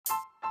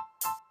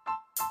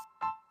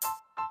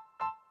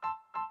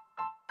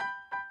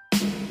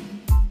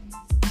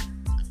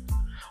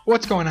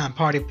What's going on,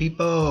 party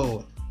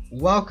people?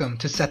 Welcome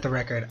to Set the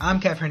Record. I'm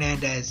Kev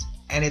Hernandez,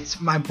 and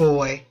it's my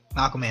boy,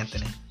 Malcolm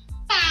Anthony.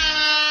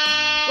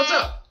 What's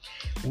up?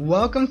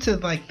 Welcome to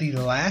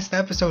the last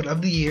episode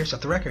of the year, Set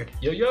the Record.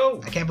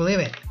 Yo. I can't believe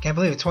it.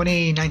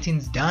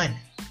 2019's done.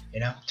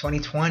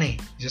 2020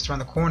 is just around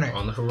the corner.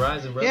 On the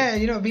horizon, bro.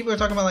 Yeah, people are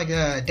talking about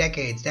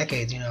decades.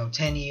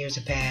 10 years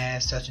have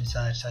passed, such and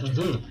such, and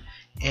such.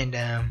 And,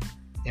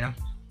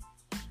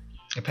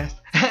 it passed.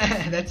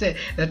 That's it.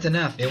 That's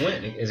enough. It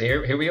went.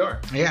 Here we are.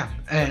 Yeah,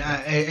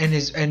 and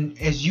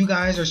as you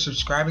guys are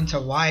subscribing to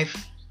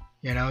life,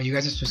 you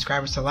guys are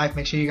subscribers to life.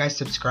 Make sure you guys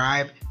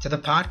subscribe to the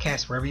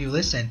podcast wherever you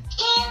listen.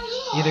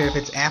 Either if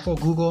it's Apple,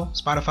 Google,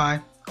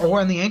 Spotify, or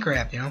on the Anchor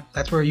app.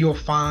 That's where you'll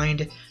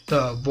find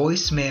the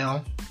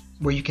voicemail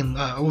where you can,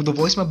 or the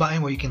voicemail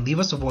button where you can leave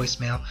us a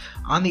voicemail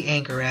on the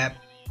Anchor app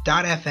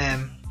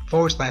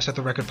 .fm/Set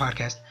the Record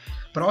Podcast.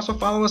 But also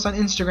follow us on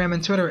Instagram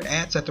and Twitter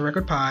at Set the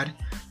Record Pod.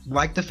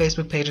 Like the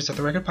Facebook page of Set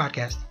the Record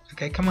Podcast.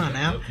 Okay, come on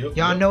now.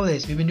 Y'all know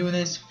this. We've been doing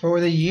this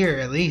for the year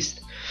at least.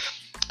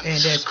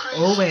 And as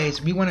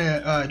always, we want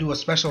to do a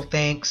special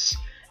thanks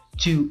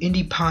to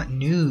Indie Pot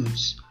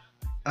News,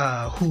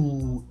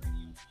 who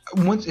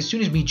as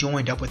soon as we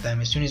joined up with them,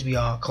 as soon as we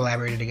all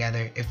collaborated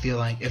together, it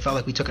felt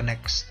like we took the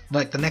next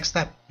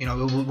step.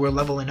 We're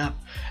leveling up.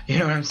 You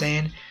know what I'm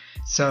saying?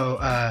 So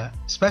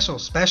special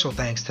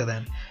thanks to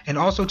them. And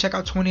also check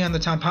out 20 on the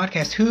Town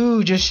podcast,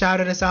 who just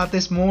shouted us out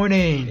this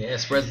morning. Yeah,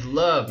 spread the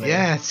love, man.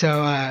 Yeah,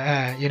 so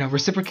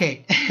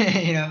reciprocate.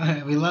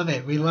 We love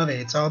it.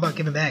 It's all about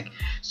giving back.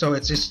 So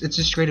it's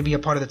just great to be a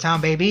part of the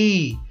town,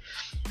 baby.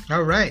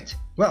 All right.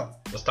 Well,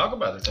 let's talk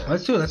about the town.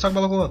 Let's do it. Let's talk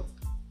about local love.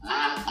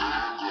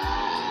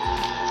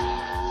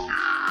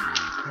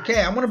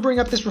 Okay, I want to bring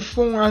up this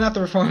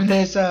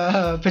this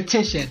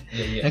petition.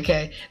 Yeah.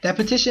 Okay, that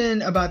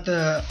petition about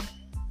the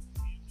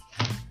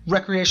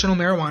recreational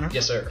marijuana.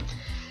 Yes, sir.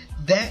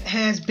 That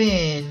has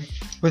been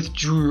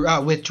withdrew.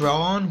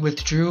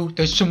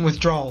 There's some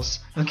withdrawals.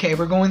 Okay,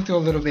 we're going through a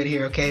little bit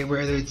here. Okay,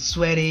 where it's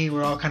sweaty,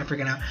 we're all kind of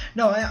freaking out.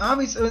 No,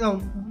 obviously,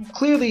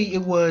 clearly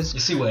it was. You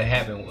see what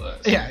happened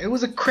was. Yeah, it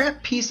was a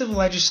crap piece of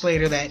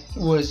legislature that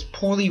was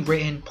poorly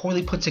written,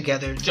 poorly put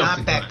together,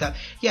 not backed up.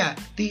 Yeah,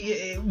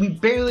 we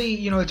barely.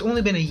 It's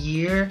only been a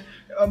year.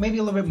 Maybe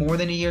a little bit more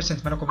than a year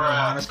since medical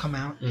marijuana's come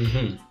out.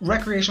 Mm-hmm.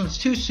 Recreational is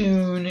too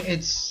soon.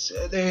 It's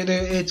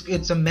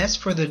a mess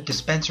for the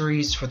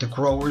dispensaries, for the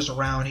growers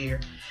around here,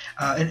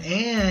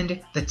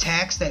 and the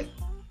tax that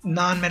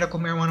non-medical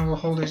marijuana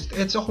holders.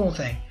 It's a whole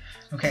thing.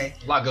 Okay.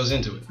 A lot goes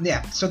into it.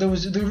 Yeah. So there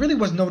really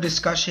was no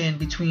discussion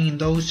between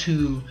those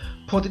who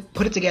put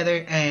it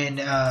together and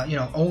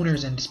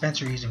owners and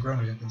dispensaries and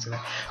growers and things like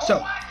that.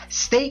 So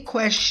State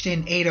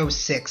Question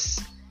 806.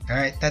 All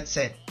right, that's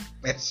it.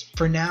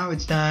 For now,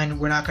 it's done.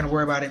 We're not going to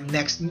worry about it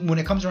when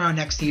it comes around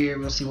next year.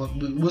 We'll see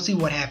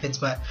what happens.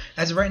 But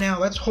as of right now,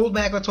 let's hold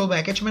back. Get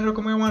your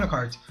medical marijuana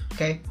cards.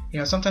 Okay.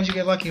 Sometimes you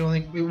get lucky. It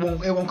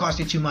won't cost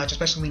you too much,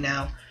 especially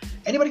now.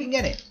 Anybody can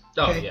get it.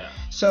 Okay? Oh yeah.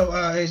 So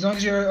as long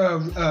as you're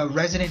a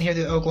resident here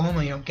in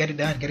Oklahoma, get it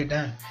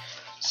done.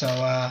 So,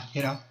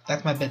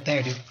 that's my bit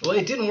there, dude. Well,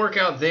 it didn't work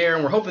out there,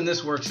 and we're hoping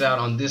this works out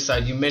on this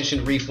side. You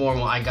mentioned reform.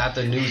 Well, I got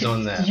the news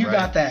on that. You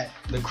got that.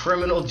 The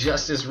criminal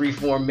justice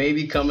reform may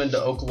be coming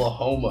to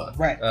Oklahoma.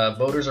 Right.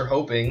 Voters are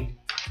hoping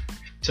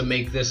to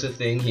make this a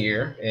thing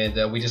here,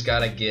 and we just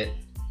got to get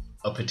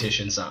a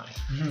petition signed.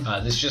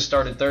 Mm-hmm. This just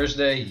started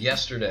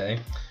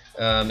yesterday,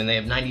 and they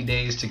have 90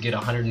 days to get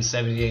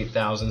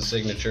 178,000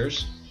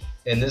 signatures,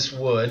 and this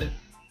would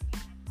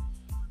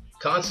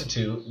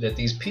constitute that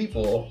these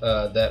people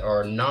that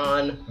are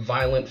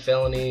non-violent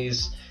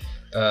felonies,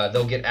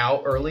 they'll get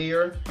out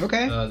earlier.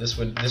 Okay. This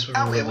would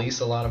release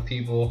a lot of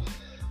people.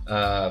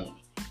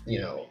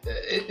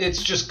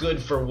 It's just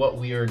good for what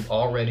we are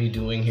already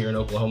doing here in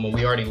Oklahoma.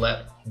 We already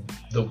let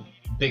the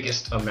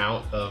biggest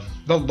amount of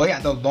the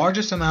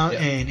largest amount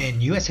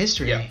in U.S.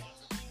 history. Yeah.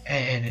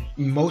 And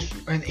in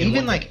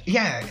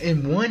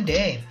one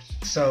day.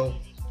 So.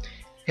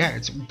 Yeah,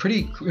 it's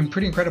pretty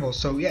incredible.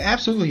 So yeah,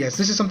 absolutely yes.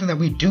 This is something that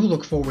we do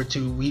look forward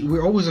to.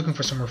 We're always looking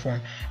for some reform.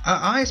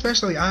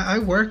 I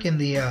work in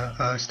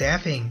the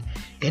staffing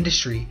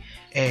industry,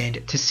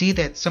 and to see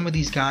that some of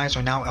these guys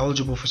are now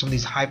eligible for some of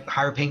these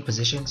higher paying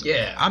positions.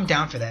 Yeah, I'm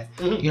down for that.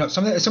 Mm-hmm.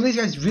 Some of these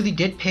guys really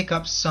did pick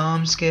up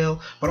some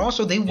skill, but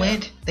also they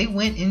went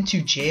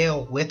into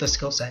jail with a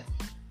skill set.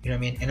 You know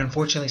what I mean? And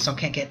unfortunately, some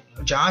can't get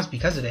jobs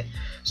because of it.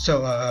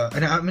 So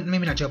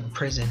maybe not jail, but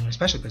prison,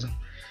 especially prison.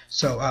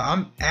 So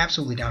I'm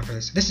absolutely down for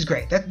this. This is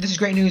great. This is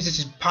great news. This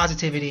is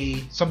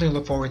positivity. Something to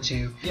look forward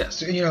to. Yes.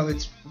 So,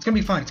 it's gonna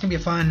be fun. It's gonna be a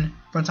fun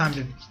time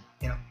to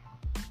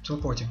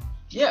look forward to.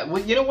 Yeah.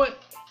 Well, you know what?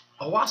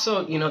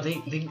 Owasso,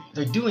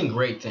 they're doing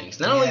great things.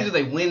 Not only do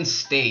they win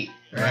state,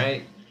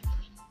 right?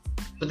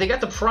 But they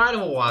got the pride of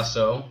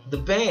Owasso, the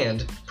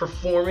band,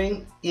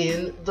 performing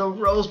in the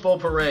Rose Bowl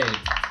parade.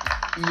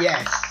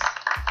 Yes.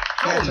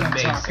 That's what I'm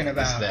amazing talking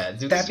about. is that?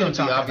 Dude, That's this what I'm is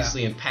going to be talking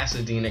obviously in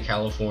Pasadena,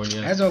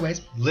 California. As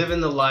always.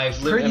 Living the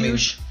life.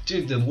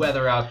 Dude, the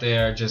weather out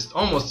there just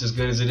almost as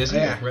good as it is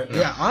here right now.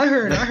 Yeah, I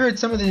heard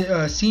some of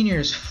the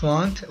seniors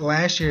flunked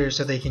last year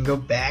so they can go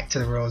back to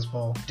the Rose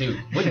Bowl. Dude,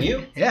 wouldn't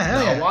you? Yeah,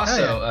 hell yeah.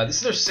 Owasso, this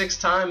is their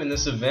 6th time in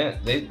this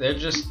event. They're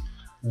just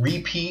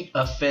repeat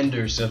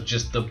offenders of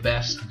just the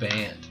best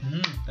band.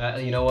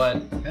 Mm-hmm. You know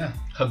what? Yeah.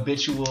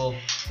 Habitual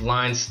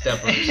line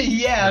steppers.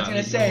 Yeah, I was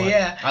gonna say,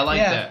 yeah. I like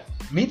that.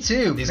 Me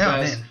too. These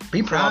guys man,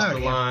 be cross proud.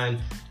 the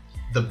line,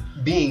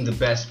 being the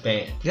best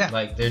band. Yeah.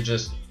 Like they're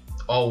just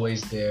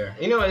always there.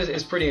 You know,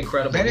 it's pretty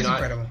incredible. That is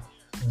incredible.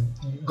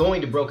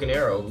 Going to Broken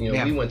Arrow,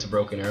 Yeah. we went to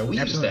Broken Arrow. We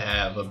Absolutely. used to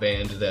have a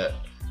band that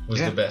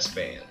was the best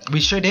band. We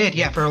sure did.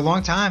 Yeah, for a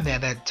long time they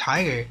had that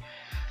Tiger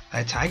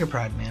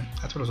Pride, man.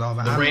 That's what it was all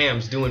about. The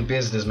Rams doing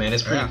business, man.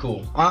 It's pretty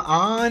cool.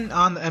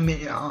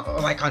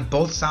 Like on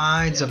both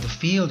sides of the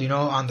field,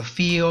 on the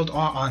field,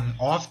 on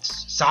off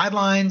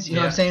sidelines. You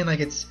know what I'm saying? Like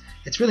it's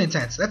really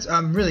intense.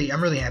 I'm really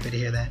happy to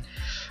hear that.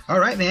 All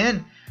right,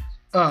 man.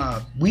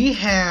 We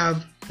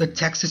have the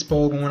Texas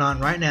Bowl going on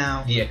right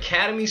now. The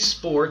Academy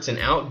Sports and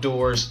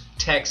Outdoors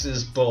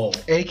Texas Bowl.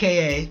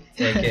 AKA,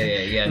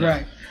 yeah. No.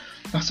 Right.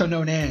 Also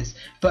known as.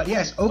 But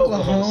yes,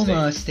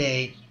 Oklahoma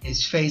State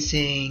is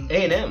facing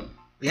A&M.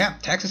 Yeah,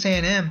 Texas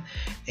A&M,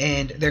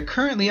 and they're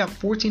currently up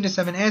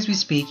 14-7 as we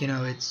speak.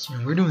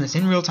 We're doing this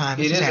in real time.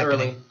 It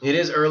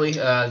is early.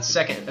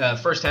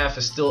 First half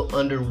is still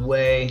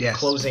underway. Yes.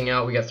 Closing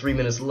out. We got 3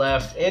 minutes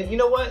left. And you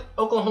know what?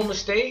 Oklahoma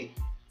State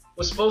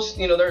was supposed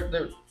to.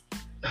 They're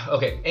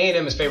okay.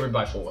 A&M is favored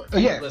by 4. Oh,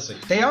 yeah, listen,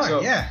 they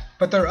are. Yeah,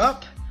 but they're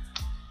up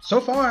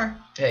so far.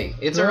 Hey,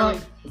 it's They're early.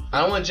 up.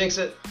 I don't want to jinx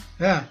it.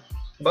 Yeah.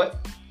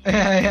 But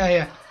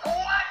yeah.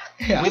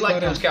 We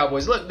like those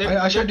Cowboys. Look,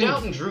 they're sure do.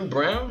 doubting Drew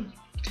Brown.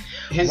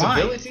 His Why?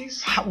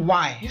 abilities.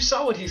 Why? You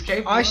saw what he's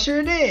capable I of.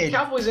 sure did.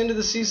 Cowboys ended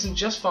the season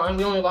just fine.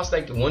 We only lost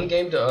one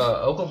game to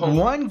Oklahoma.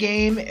 One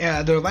game,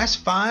 their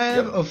last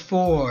 5 of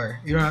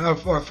 4, or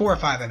 4 or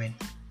 5. I mean,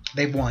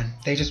 they've won.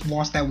 They just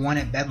lost that one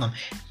at Bedlam.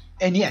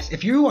 And yes,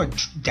 if you are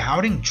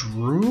doubting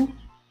Drew,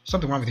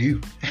 something wrong with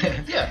you.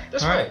 Yeah,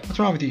 that's right. What's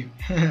wrong with you?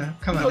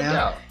 Come on No now.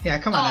 doubt. Yeah,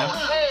 come on now.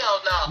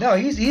 Hell no. No,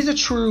 he's a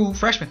true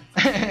freshman,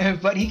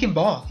 but he can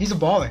ball. He's a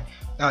baller.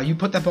 You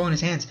put that ball in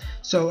his hands.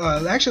 So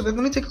actually,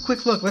 let me take a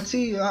quick look. Let's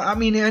see. I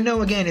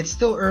know again it's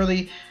still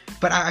early,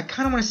 but I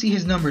kind of want to see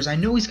his numbers. I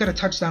know he's got a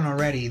touchdown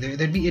already.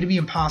 It'd be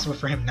impossible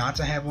for him not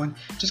to have one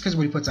just because of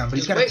what he puts on. But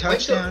he's got a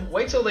touchdown.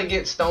 Wait till they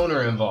get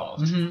Stoner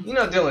involved. Mhm.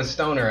 Dylan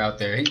Stoner out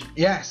there.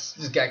 Yes.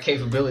 Just got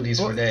capabilities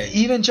for days.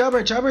 Even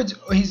Chubbard,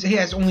 he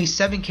has only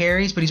 7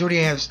 carries, but he already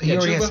has.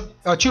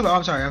 Chuba.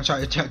 I'm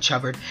sorry,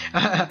 Chubbard.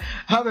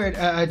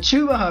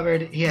 Chuba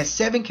Hubbard. He has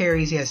 7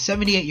 carries. He has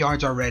 78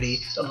 yards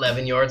already.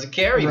 11 yards a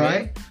carry,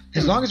 Right. man.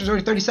 His longest was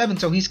already 37,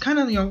 so he's kind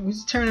of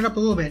he's tearing it up a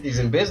little bit. He's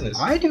in business.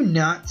 I do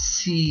not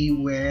see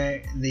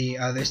where the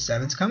other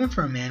 7's coming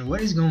from, man.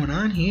 What is going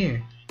on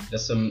here?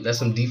 That's some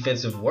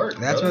defensive work.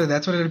 That's bro.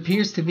 what it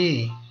appears to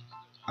be.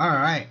 All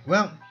right.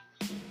 Well,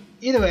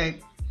 either way,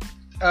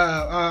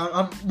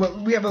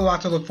 we have a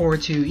lot to look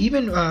forward to.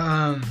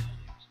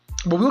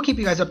 But we'll keep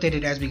you guys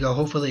updated as we go.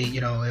 Hopefully,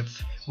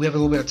 if we have a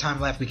little bit of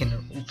time left, we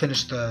can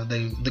finish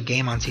the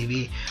game on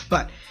TV.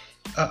 But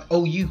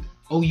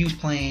OU's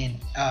playing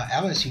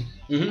LSU,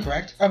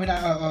 correct? I mean,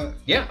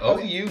 yeah,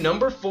 OU,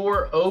 number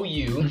 4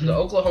 OU, the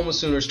Oklahoma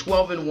Sooners,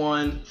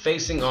 12-1,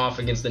 facing off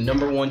against the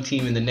number 1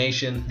 team in the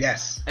nation.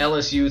 Yes.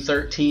 LSU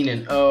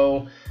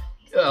 13-0.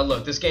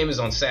 Look, this game is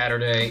on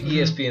Saturday,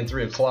 ESPN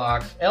 3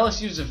 o'clock.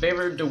 LSU is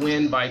favored to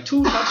win by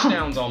 2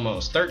 touchdowns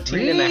almost,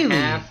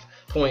 13.5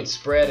 point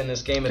spread in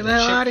this game at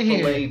the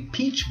Chick-fil-A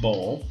Peach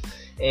Bowl.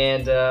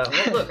 And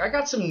look, I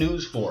got some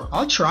news for him.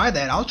 I'll try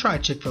that. I'll try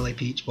Chick-fil-A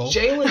Peach Bowl.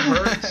 Jalen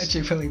Hurts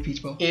Chick-fil-A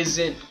Peach Bowl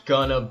isn't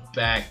gonna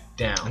back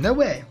down. No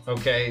way.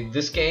 Okay,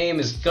 this game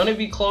is gonna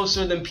be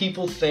closer than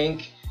people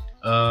think.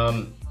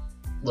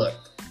 Look,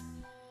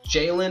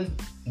 Jalen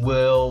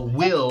will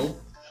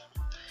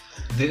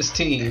this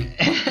team.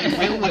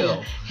 He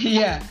will.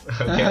 Yeah.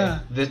 Okay,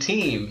 the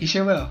team. He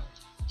sure will.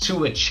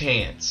 To a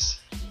chance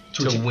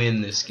to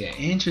win this game.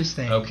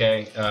 Interesting.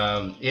 Okay,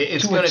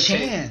 it's to gonna a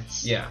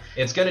chance.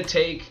 it's gonna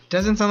take.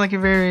 Doesn't sound like a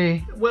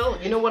very. Well,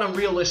 you know what? I'm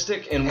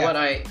realistic, and what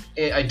I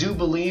do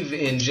believe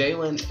in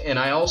Jalen, and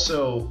I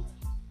also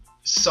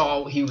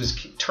saw he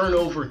was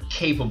turnover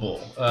capable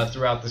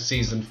throughout the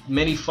season.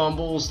 Many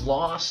fumbles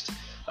lost.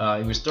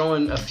 He was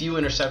throwing a few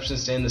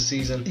interceptions to end the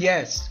season.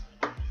 Yes.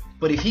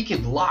 But if he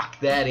could lock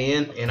that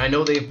in, and I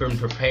know they've been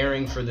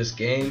preparing for this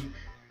game.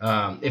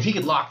 If he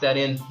could lock that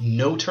in,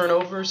 no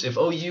turnovers. If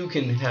OU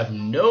can have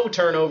no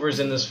turnovers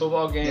in this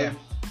football game,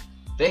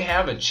 they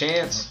have a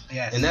chance.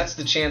 Yes. And that's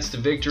the chance to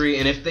victory.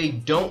 And if they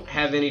don't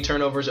have any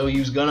turnovers,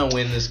 OU's going to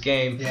win this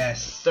game.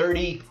 Yes.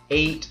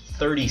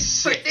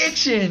 38-36.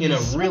 Predictions. In a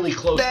really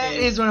close game. That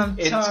is what I'm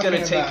talking about. It's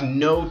going to take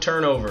no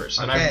turnovers.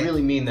 And I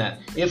really mean that.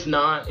 If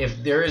not,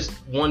 if there is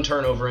 1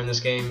 turnover in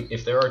this game,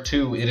 if there are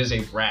 2, it is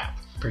a wrap.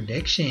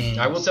 Predictions.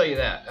 I will tell you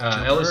that.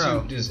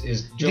 LSU is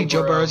You think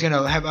Joe Burrow's going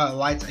to have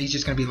lights? He's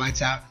just going to be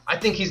lights out? I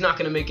think he's not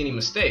going to make any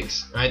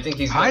mistakes. I think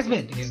he's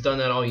Heisman. He's done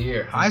that all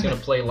year. He's going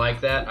to play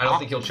like that. I don't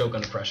think he'll choke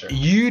under pressure.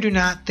 You do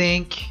not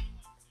think...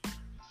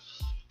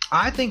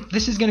 I think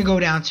this is going to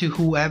go down to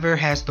whoever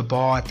has the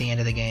ball at the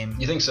end of the game.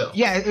 You think so?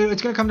 Yeah,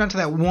 it's going to come down to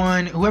that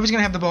one. Whoever's going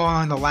to have the ball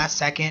in the last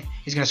second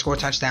is going to score a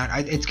touchdown.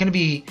 It's going to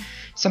be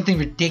something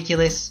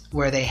ridiculous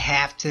where they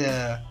have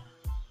to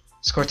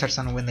score a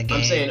touchdown to win the game.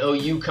 I'm saying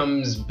OU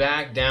comes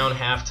back down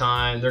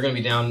halftime. They're going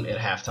to be down at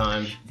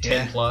halftime,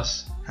 10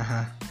 plus.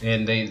 Uh-huh.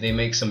 And they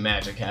make some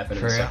magic happen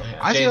in the second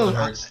half. Jalen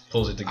Hurts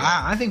pulls it together.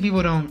 I think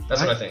people don't.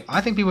 That's what I think.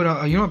 I think people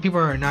don't. You know what people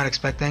are not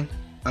expecting?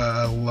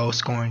 A low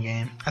scoring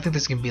game. I think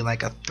this can be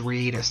like a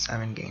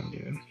 3-7 game,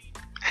 dude.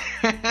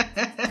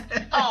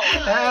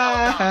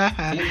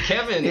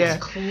 Kevin is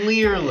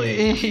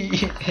clearly.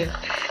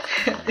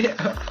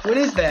 What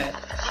is that?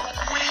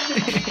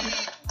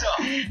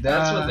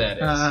 That's what that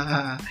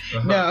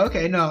is. No,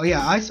 okay, no,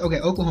 yeah,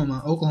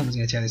 Oklahoma's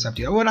gonna tear this up,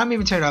 dude. Well, I'm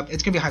even tear it up.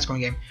 It's gonna be a high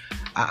scoring game.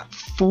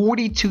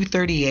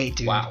 42-38,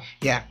 dude. Wow.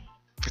 Yeah,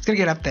 it's gonna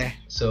get up there.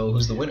 So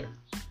who's the winner?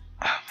 Oh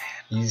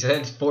man. You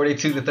said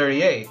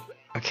 42-38.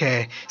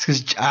 Okay, it's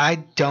because I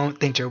don't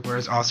think Joe Burrow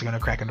is also gonna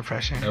crack under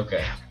pressure.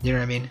 Okay. You know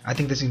what I mean? I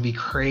think this is gonna be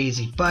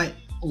crazy. But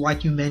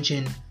like you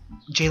mentioned,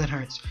 Jalen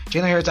Hurts.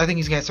 I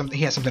think he has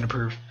something to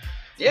prove.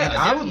 Yeah, and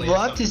I would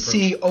love to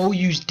see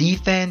OU's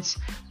defense.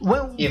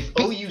 If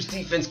OU's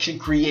defense can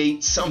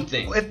create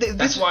something,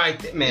 that's why,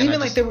 man. Even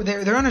like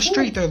they're on a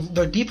streak.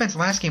 Their defense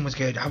last game was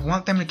good. I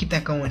want them to keep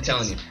that going. I'm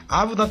telling you,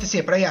 I would love to see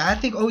it. But yeah, I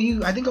think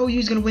OU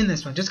is gonna win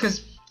this one just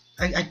because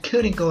I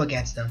couldn't go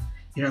against them.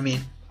 You know what I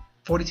mean?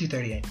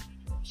 42-38.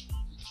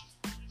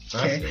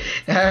 Okay.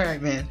 All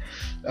right, man.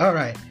 All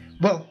right.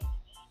 Well.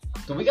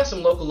 So we got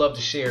some local love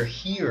to share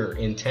here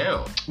in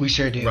town. We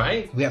sure do.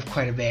 Right? We have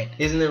quite a bit.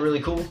 Isn't that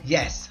really cool?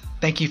 Yes.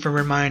 Thank you for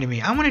reminding me.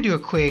 I want to do a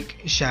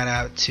quick shout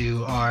out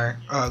to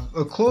our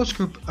a close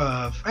group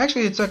of.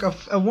 Actually, it's like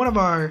one of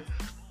our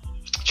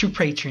true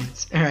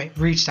patrons. All right,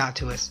 reached out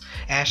to us.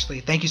 Ashley,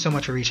 thank you so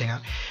much for reaching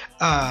out.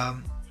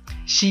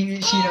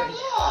 She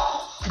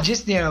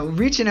just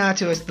reaching out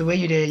to us the way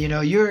you did.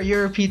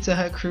 You're a Pizza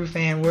Hut crew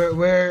fan.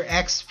 We're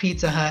ex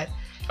Pizza Hut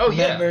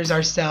members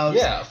ourselves.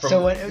 Yeah.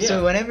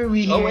 So whenever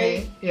we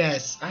hear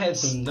yes, I had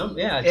some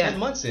 10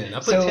 months in. I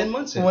put 10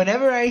 months in.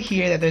 Whenever I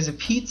hear that there's a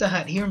Pizza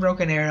Hut here in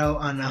Broken Arrow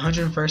on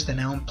 101st and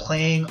Elm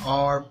playing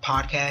our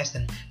podcast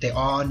and they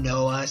all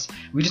know us,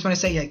 we just want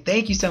to say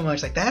thank you so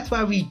much. That's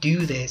why we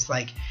do this.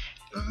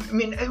 I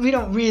mean, we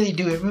don't really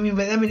do it.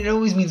 But it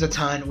always means a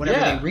ton whenever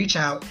they reach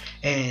out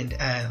and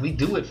we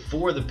do it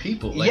for the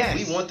people.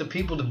 Yes. We want the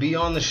people to be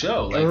on the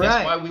show.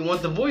 That's why we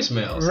want the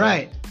voicemails.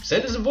 Right.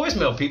 Send us a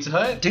voicemail, Pizza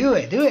Hut. Do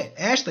it,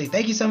 Ashley.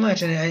 Thank you so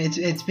much. And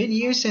it's been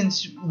years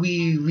since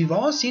we've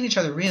all seen each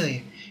other.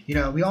 Really,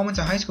 we all went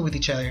to high school with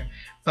each other.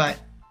 But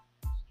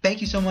thank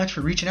you so much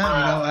for reaching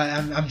out.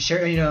 I'm sure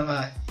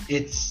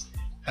it's.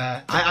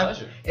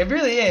 Pleasure. It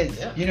really is,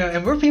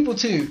 and we're people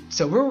too,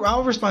 so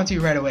I'll respond to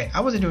you right away.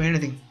 I wasn't doing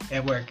anything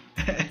at work,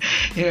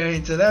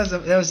 so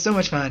that was so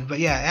much fun. But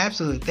yeah,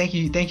 absolutely, thank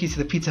you to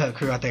the Pizza Hut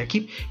crew out there.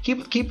 Keep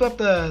up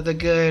the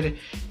good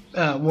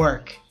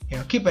work,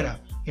 keep it up,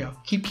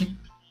 keep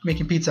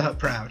making Pizza Hut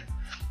proud.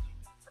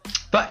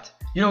 But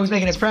who's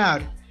making us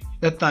proud?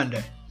 The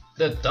Thunder.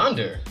 The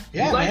Thunder?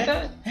 Yeah, you like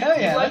that? Hell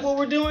yeah. You like what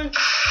we're doing?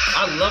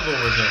 I love what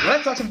we're doing.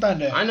 Let's talk some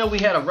Thunder. I know we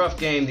had a rough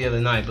game the other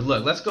night, but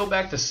look, let's go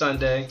back to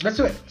Sunday. Let's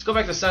do it. Let's go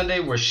back to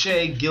Sunday where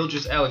Shai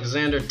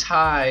Gilgeous-Alexander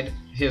tied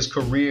his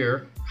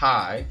career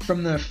high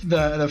from the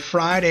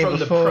Friday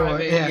before.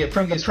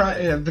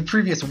 The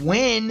previous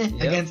win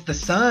against the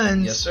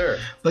Suns. Yes, sir.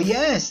 But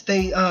yes,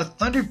 they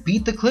Thunder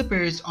beat the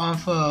Clippers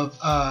off of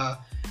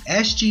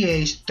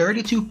SGA's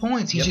 32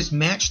 points. He just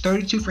matched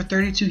 32 for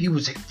 32. He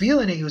was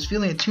feeling it. He was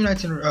feeling it 2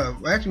 nights in a row.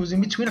 Actually, it was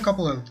in between a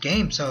couple of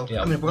games. So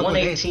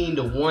 118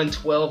 to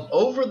 112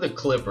 over the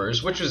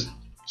Clippers, which was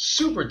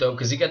super dope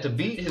because he got to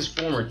beat his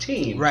former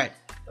team. Right.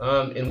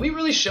 And we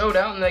really showed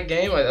out in that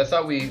game. I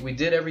thought we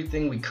did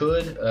everything we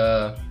could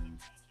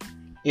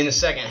in the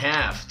second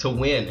half to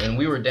win. And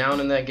we were down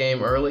in that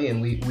game early,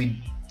 and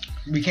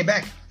we came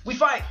back. We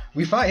fight,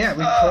 yeah.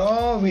 We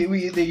crawl.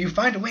 You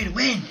find a way to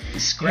win. We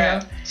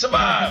scrap,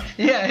 survive.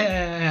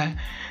 Yeah.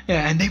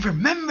 And they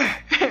remember.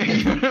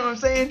 You know what I'm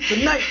saying?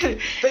 The night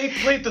they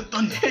played the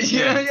Thunder.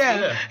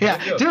 Yeah.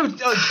 Dude,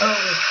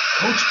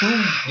 Coach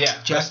Boone.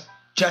 Yeah.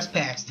 Just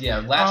passed. Yeah,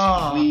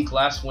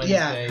 last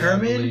Wednesday.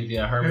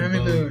 Yeah,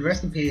 Herman Boone.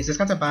 Rest in peace.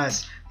 Descansa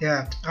paz.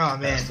 Yeah. Oh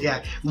man.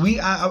 Yeah.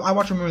 I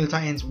watch Remember the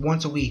Titans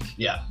once a week.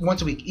 Yeah.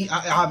 Once a week. I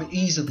have it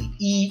easily.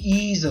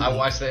 I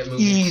watch that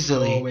movie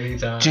so many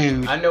times.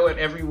 Dude. I know it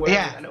every word.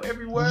 Yeah. I know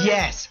every word.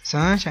 Yes.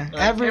 Sunshine.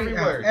 Every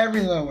word.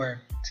 Every little word.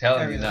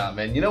 Telling you now,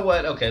 man. You know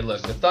what? Okay,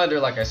 look, the Thunder,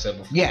 like I said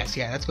before. Yes.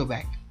 Yeah. Let's go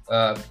back.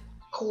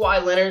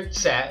 Kawhi Leonard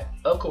sat,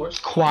 of course.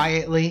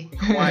 Quietly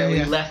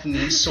left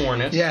knee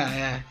soreness.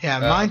 Yeah.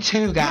 Mine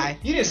too, guy.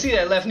 You didn't see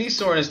that left knee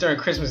soreness during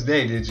Christmas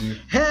Day, did you?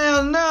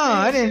 Hell no,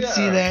 I didn't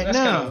see that. That's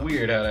kind of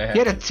weird how that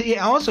happened. He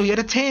had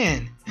a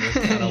tan.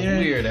 It's kind of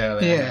weird how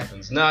that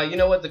happens. Now, you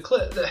know what? The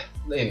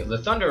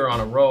Thunder are on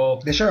a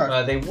roll. They sure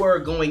are. They were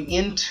going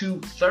into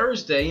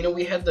Thursday. You know,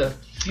 we had the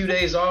few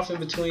days off in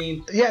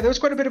between. Yeah, there was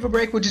quite a bit of a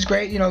break, which is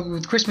great. You know,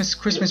 with Christmas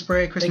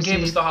break, Christmas They gave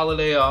Eve. us the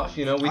holiday off.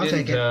 You know, we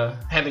didn't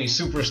have any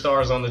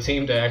superstars on the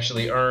team to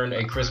actually earn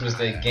a Christmas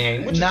Day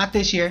game. Not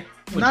this year.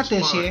 Not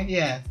this year.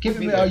 Yeah,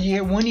 give it a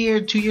year, 1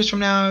 year, 2 years from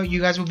now, you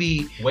guys will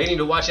be waiting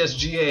to watch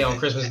SGA on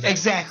Christmas Day.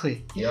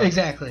 Exactly. Yep.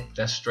 Exactly.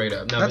 That's straight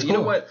up. Now, That's but you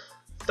cool. know what?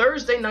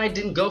 Thursday night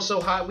didn't go so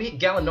hot. We had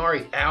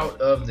Gallinari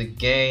out of the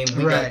game.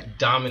 We got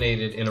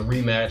dominated in a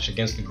rematch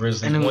against the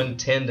Grizzlies,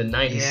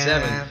 110-97.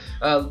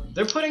 Yeah.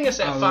 They're putting us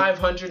at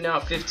 500 now,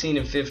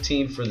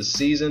 15-15 for the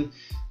season.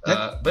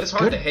 But it's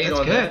hard to hate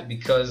on that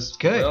because,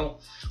 well,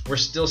 we're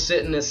still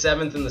sitting at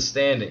 7th in the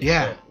standings.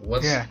 Yeah.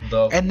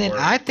 So and then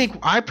I think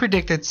I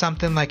predicted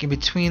something like in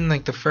between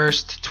like the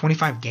first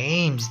 25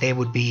 games, they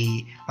would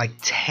be like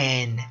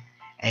 10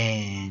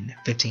 and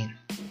 15.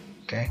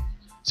 Okay.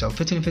 So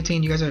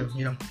 15-15, you guys are,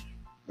 you know,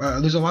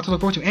 there's a lot to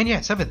look forward to. And yeah,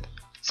 7th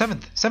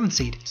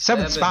seed,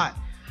 7th spot,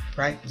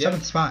 right? Yep.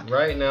 7th spot.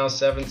 Right now,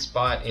 7th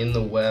spot in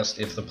the West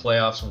if the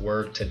playoffs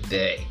were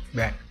today.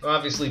 Right.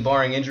 Obviously,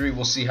 barring injury,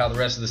 we'll see how the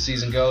rest of the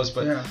season goes.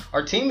 But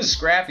our team is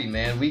scrappy,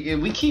 man.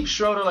 We keep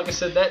Schroeder, like I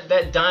said,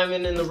 that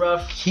diamond in the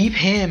rough. Keep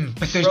him.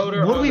 But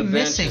Schroeder what are we on the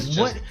bench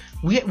missing? What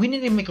we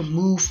need to make a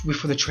move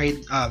before the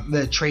trade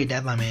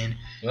deadline, man.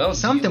 Well,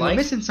 we're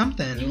missing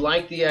something. You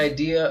like the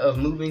idea of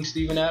moving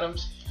Steven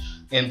Adams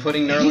and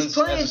putting Nerlens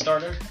as a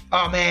starter?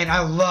 Oh man, I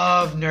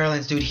love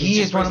Nerlens, dude.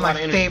 He is one of my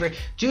favorite.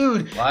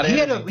 Dude,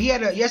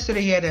 yesterday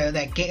he had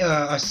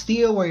a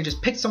steal where he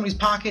just picked somebody's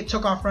pocket,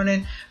 took off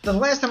running. The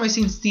last time I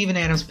seen Steven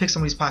Adams pick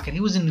somebody's pocket, he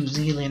was in New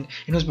Zealand,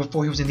 and it was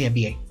before he was in the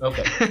NBA.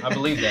 Okay, I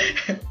believe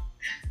that.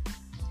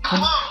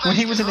 when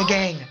he was in the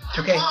gang,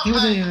 okay, he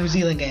was in the New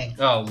Zealand gang.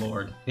 Oh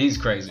Lord, he's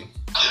crazy.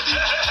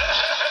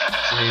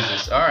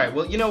 Jesus. All right,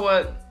 well, you know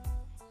what?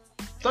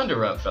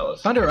 Thunder up,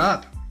 fellas. Thunder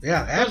up.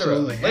 Yeah,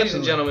 absolutely. Ladies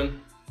and gentlemen,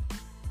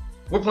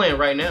 we're playing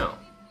right now.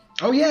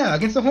 Oh yeah,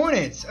 against the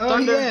Hornets. Oh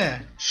Thunder,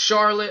 yeah.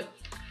 Charlotte.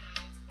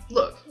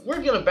 Look,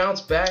 we're gonna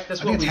bounce back.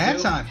 That's what we do.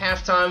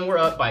 Halftime, we're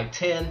up by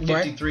 10,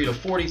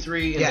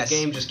 53-43, and the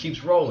game just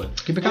keeps rolling.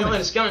 Keep it coming. And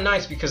it's kind of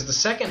nice because the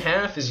second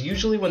half is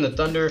usually when the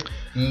Thunder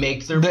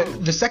make their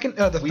move. The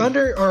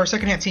Thunder are a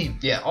second half team.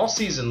 Yeah, all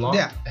season long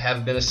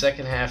have been a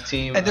second half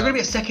team. And they're gonna be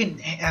a second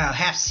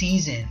half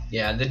season.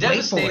 Yeah, the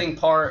devastating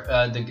part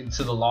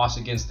to the loss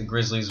against the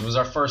Grizzlies was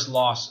our first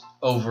loss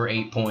over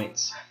 8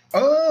 points.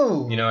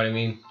 Oh. You know what I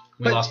mean?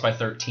 We lost by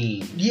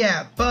 13.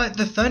 Yeah, but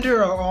the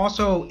Thunder are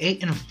also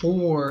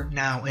 8-4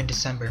 now in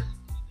December.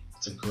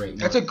 It's a great month.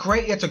 That's a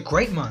great month. It's a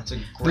great month.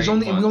 We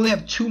only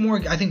have two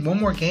more. I think one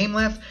more game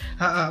left.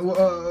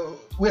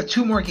 We have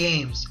two more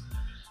games,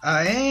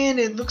 and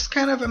it looks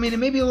kind of. I mean, it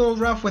may be a little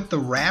rough with the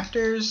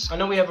Raptors. I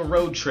know we have a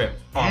road trip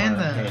on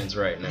our hands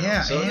right now.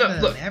 Yeah, so and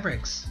the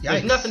Mavericks. Yikes.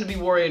 There's nothing to be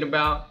worried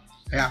about.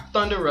 Yeah.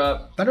 Thunder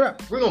up. Thunder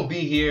up. We're gonna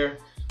be here.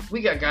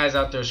 We got guys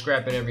out there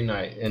scrapping every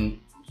night, and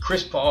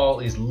Chris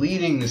Paul is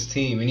leading this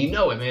team, and you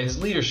know it, man. His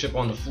leadership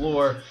on the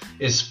floor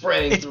is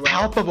spreading. It's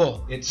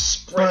palpable. It's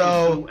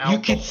spreading throughout you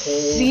can the whole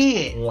see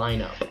it.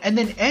 lineup. And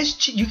then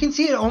you can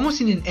see it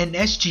almost in an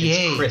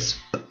SGA. It's crisp.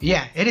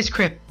 Yeah, it is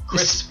crisp.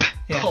 Crisp.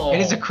 Yeah, Paul.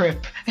 it is a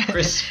crisp.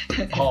 Crisp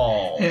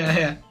Paul.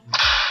 Yeah.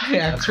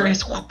 Yeah,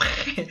 Chris. Right.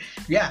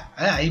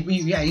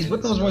 He's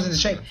whipping those boys into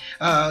shape.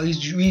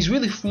 He's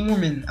really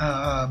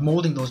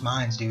molding those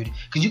minds, dude.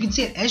 Because you can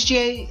see it.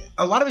 SGA,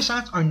 a lot of his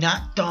shots are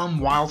not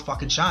dumb, wild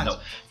fucking shots. Nope.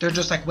 They're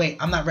just like, wait,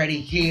 I'm not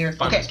ready here.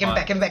 Okay, give it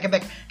back.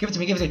 Give it to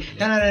me.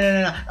 Yeah.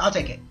 No. I'll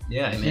take it.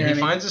 Yeah, man. He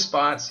finds his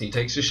spots. He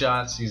takes his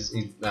shots.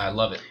 I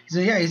love it.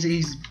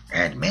 He's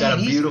got a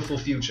beautiful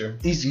future.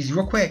 He's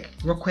real quick.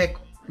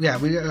 Yeah,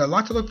 we got a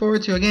lot to look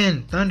forward to.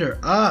 Again, Thunder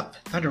up.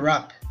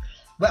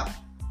 Well,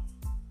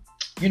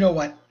 you know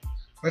what?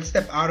 Let's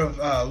step out of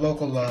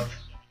local love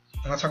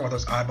and let's talk about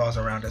those oddballs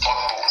around us.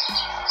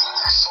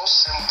 So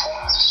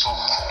simple, so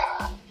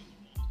cool.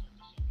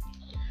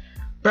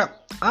 Bro,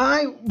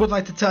 I would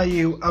like to tell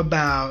you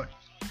about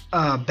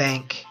a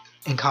bank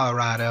in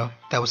Colorado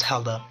that was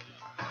held up.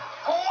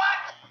 What?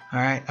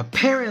 Alright,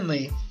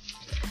 apparently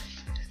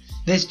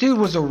this dude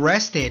was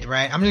arrested,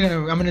 right? I'm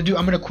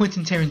gonna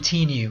Quentin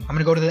Tarantino. I'm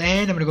gonna go to the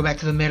end, I'm gonna go back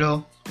to the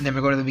middle, and then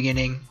we're gonna go to the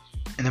beginning.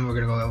 And then we're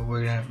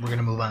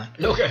gonna move on.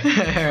 Okay.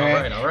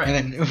 All right.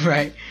 And then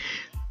right.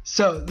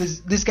 So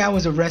this guy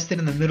was arrested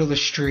in the middle of the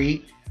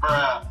street.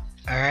 Bruh.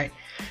 All right.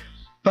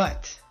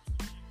 But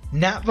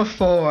not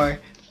before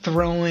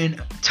throwing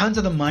tons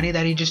of the money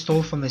that he just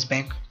stole from this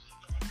bank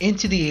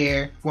into the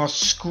air while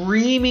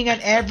screaming at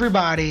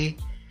everybody,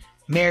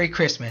 "Merry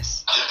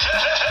Christmas."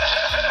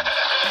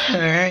 All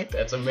right.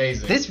 That's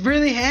amazing. This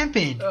really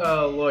happened.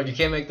 Oh Lord, you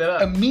can't make that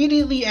up.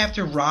 Immediately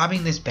after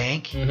robbing this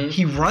bank,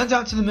 he runs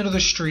out to the middle of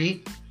the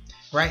street.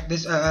 Right,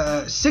 this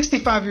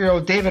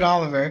 65-year-old David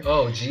Oliver.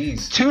 Oh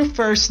jeez. 2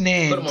 first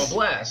names. Put him on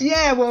blast.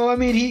 Yeah, well, I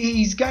mean,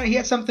 he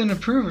had something to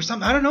prove or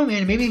something. I don't know,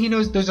 man. Maybe he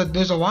knows there's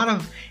a lot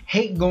of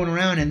hate going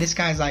around, and this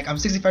guy's like, I'm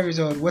 65 years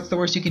old. What's the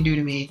worst you can do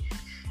to me?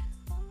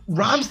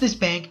 robs this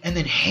bank and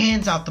then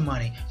hands out the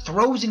money,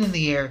 throws it in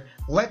the air,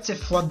 lets it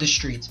flood the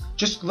streets,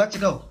 just lets it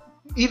go.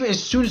 Even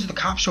as soon as the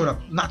cops showed up,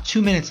 not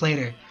 2 minutes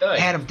later,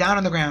 had him down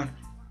on the ground.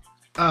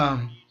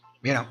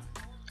 You know,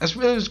 it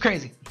was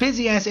crazy.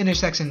 Busy ass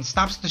intersection,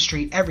 stops the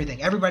street,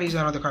 everything. Everybody's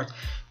on other cars.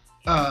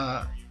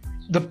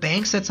 The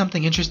bank said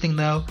something interesting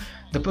though.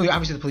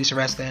 Obviously the police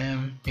arrest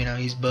him. You know,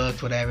 he's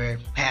booked, whatever.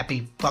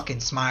 Happy,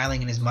 fucking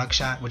smiling in his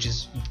mugshot, which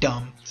is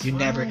dumb.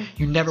 Smiling?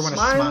 You never want to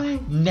smile.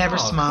 Never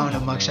smile in a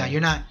mugshot. Man.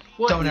 You're not.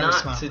 Don't ever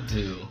smile. What not to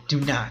do?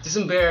 Do not. It's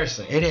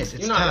embarrassing. It is.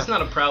 It's tough. It's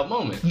not a proud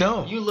moment.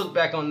 No. You look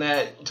back on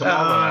that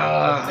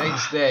tomorrow, the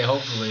next day,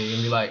 hopefully,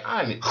 and be like,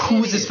 I'm an Who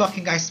idiot. is this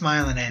fucking guy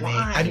smiling at me?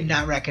 I do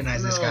not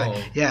recognize this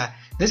guy. Yeah,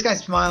 this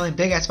guy's smiling,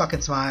 big ass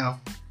fucking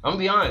smile. I'm gonna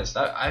be honest.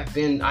 I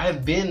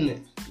have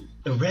been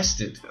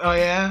arrested. Oh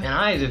yeah. And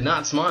I did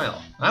not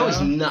smile. No?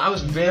 I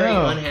was very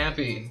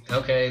unhappy.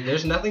 Okay,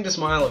 there's nothing to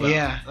smile about.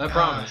 Yeah. I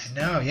promise.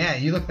 No, yeah.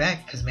 You look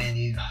back, cause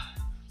man,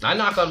 I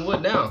knock on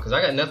wood now, cause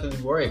I got nothing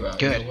to worry about.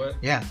 Good. You know what?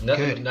 Yeah.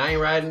 Nothing. Good. I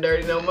ain't riding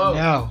dirty no more.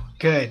 No.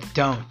 Good.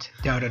 Don't.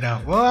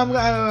 Well,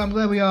 I'm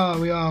glad we all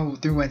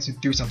went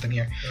through something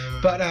here.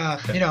 But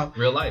you know.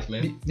 Real life,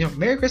 man. You know,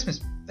 Merry Christmas.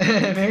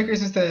 Merry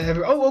Christmas to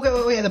everyone. Oh, okay.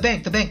 Oh yeah. The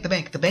bank.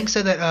 The bank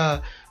said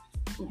that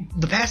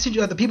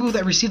the people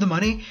that received the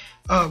money,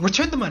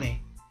 returned the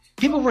money.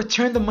 People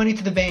returned the money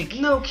to the bank.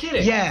 No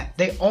kidding. Yeah,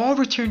 they all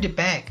returned it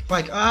back.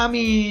 Like, I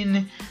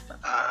mean,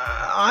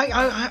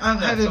 I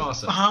have it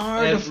awesome.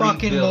 hard Every to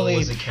fucking bill believe.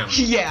 was accounted.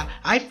 Yeah,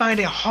 I find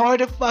it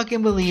hard to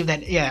fucking believe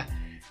that. Yeah,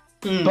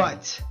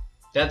 but.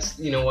 That's,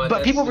 you know what? But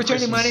that's people the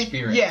returning Christmas money.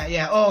 Spirit.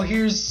 Yeah. Oh,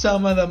 here's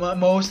some of the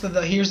most of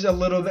the. Here's a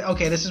little bit.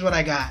 Okay, this is what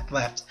I got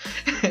left.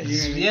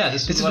 This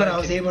is what I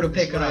was able to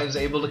pick up. I was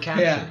able to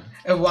capture. Yeah.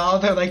 And while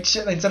they're like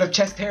instead of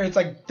chest hair, it's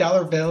like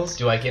dollar bills.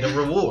 Do I get a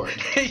reward?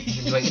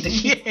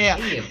 Yeah.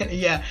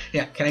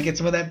 Can I get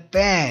some of that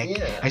back?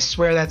 Yeah. I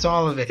swear that's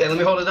all of it. Yeah, let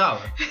me hold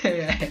 $1.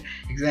 Yeah,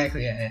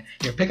 exactly. Yeah.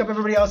 Here, pick up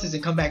everybody else's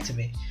and come back to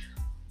me.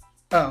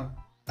 Oh,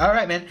 all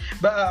right, man.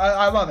 But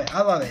I love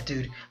it,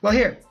 dude. Well,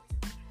 here.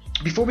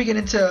 Before we get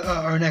into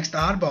our next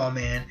oddball,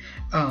 man,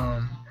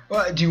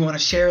 do you want to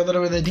share a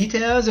little bit of the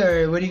details,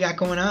 or what do you got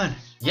going on?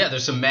 Yeah,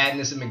 there's some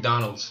madness at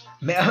McDonald's.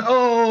 Man,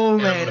 I'm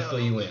gonna fill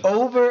you in.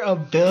 Over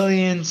 1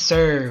 billion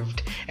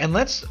served. And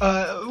let's,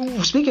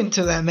 speaking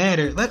to that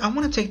matter, I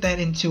want to take that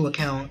into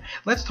account.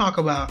 Let's talk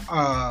about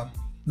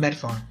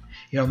MedFarm.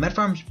 You know,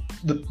 MedFarm,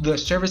 the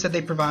service that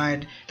they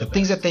provide, the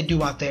things that they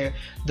do out there,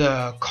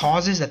 the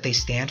causes that they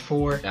stand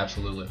for.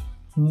 Absolutely.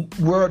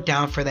 We're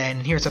down for that,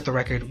 and here's up the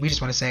record. We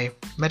just want to say,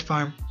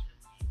 MedFarm,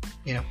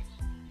 you know,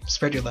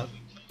 spread your love.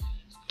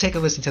 Take a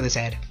listen to this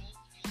ad.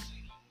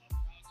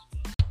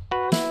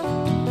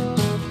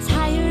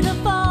 Tired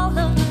of all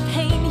of the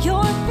pain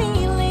you're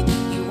feeling?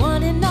 You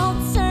want an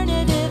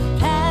alternative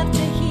path to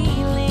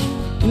healing?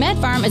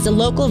 MedFarm is a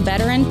local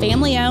veteran,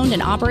 family-owned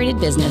and operated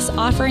business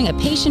offering a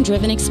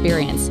patient-driven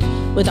experience.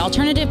 With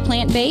alternative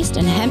plant-based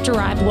and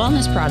hemp-derived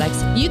wellness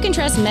products, you can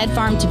trust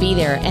MedFarm to be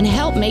there and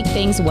help make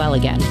things well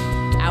again.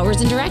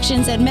 Hours and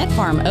directions at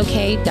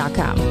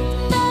medfarmok.com.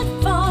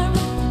 MedFarm,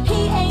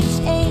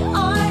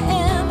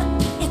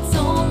 PHARM, it's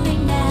only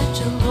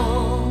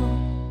natural.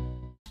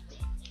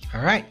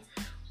 All right.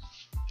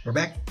 We're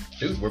back.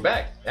 Dude, we're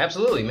back.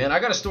 Absolutely, man. I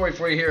got a story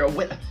for you here.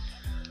 When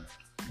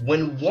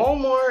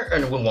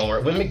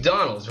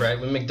McDonald's, right?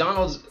 When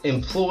McDonald's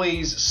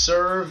employees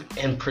serve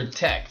and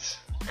protect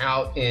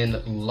out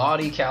in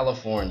Lodi,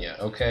 California,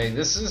 okay?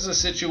 This is a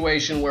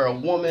situation where a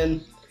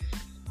woman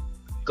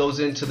goes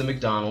into the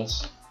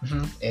McDonald's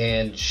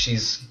and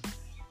she's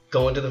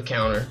going to the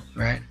counter.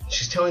 Right.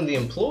 She's telling the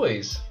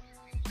employees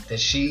that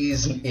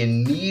she's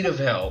in need of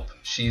help.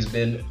 She's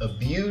been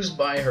abused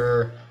by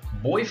her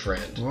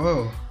boyfriend.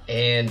 Whoa.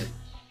 And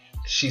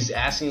she's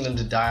asking them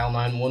to dial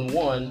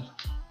 911.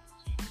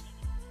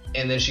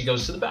 And then she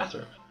goes to the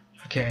bathroom.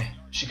 Okay.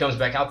 She comes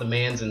back out. The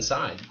man's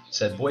inside,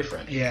 said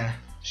boyfriend. Yeah.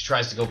 She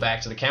tries to go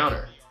back to the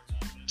counter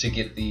to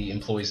get the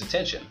employee's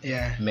attention.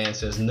 Yeah. Man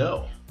says,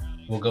 no,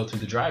 we'll go through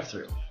the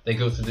drive-thru. They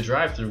go through the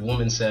drive-thru.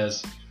 Woman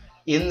says,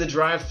 in the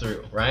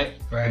drive-thru,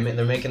 right? Right.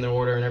 They're making their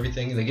order and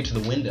everything. They get to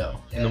the window,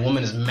 and the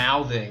woman is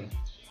mouthing,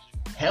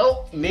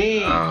 help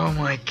me. Oh,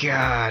 my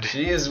God.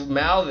 She is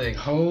mouthing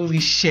Holy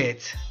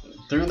shit.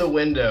 through the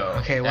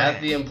window at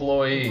the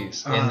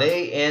employees. And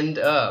they end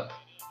up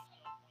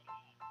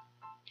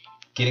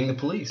getting the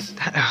police.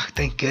 Oh,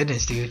 thank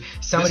goodness, dude.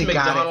 Somebody this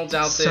got McDonald's it.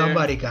 out there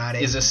Somebody got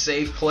it. is a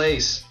safe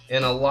place,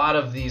 and a lot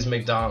of these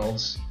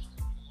McDonald's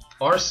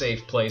are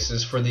safe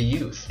places for the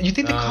youth. You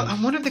think I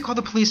wonder if they called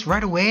the police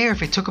right away, or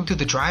if it took them through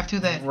the drive-thru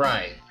that.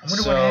 Right. I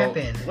wonder what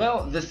happened.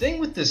 Well, the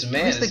thing with this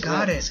man least they is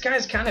got it. this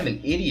guy's kind of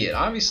an idiot.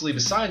 Obviously,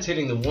 besides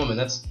hitting the woman,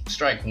 that's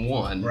strike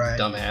one, right.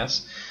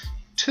 Dumbass.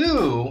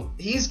 2,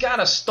 he's got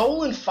a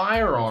stolen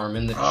firearm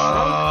in the trunk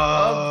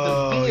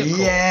of the vehicle.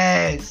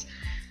 Yes.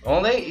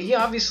 Well, he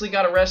obviously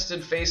got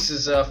arrested,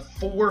 faces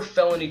 4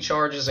 felony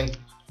charges,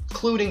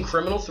 including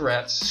criminal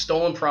threats,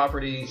 stolen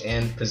property,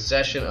 and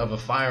possession of a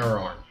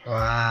firearm.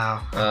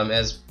 Wow.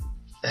 As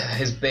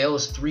His bail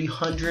is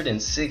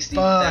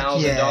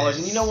 $360,000. yes.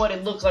 And you know what?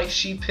 It looked like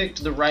she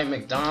picked the right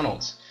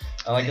McDonald's.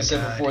 Like I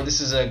said before, this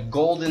is a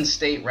Golden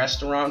State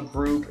restaurant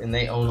group, and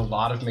they own a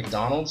lot of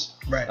McDonald's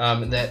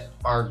that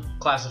are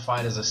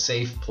classified as a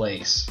safe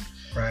place.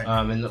 Right.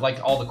 And like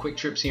all the quick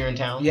trips here in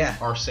town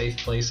are safe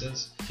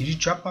places. Did you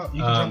drop off?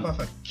 You can drop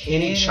off a kid.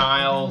 Any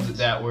child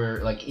that were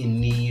like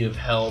in need of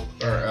help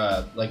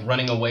or like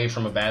running away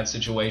from a bad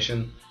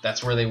situation,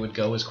 that's where they would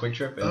go as Quick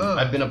Trip. And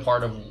I've been a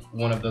part of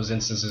one of those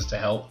instances to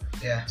help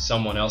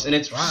someone else, and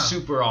it's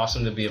super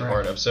awesome to be a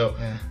part of. So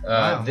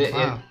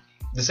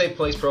the Safe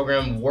Place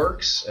program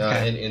works,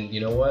 and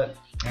you know what?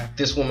 Yeah.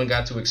 This woman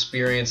got to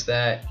experience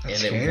that,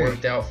 and it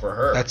worked out for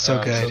her. That's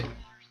so good. So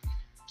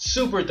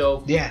super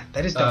dope. Yeah,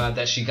 that is dope.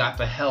 That she got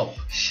the help.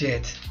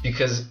 Shit.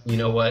 Because you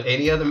know what?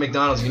 Any other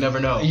McDonald's, you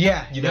never know.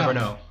 Yeah. You never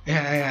know.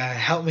 Yeah.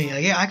 Help me.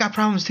 Like, I got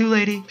problems too,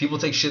 lady. People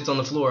take shits on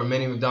the floor at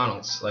many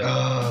McDonald's. Like,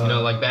 you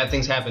know, like bad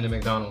things happen at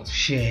McDonald's.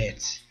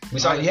 Shit. We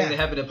saw the thing that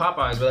happened at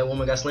Popeyes where that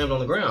woman got slammed on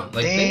the ground.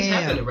 Like, things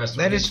happen at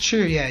restaurants. That is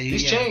true, yeah.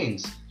 These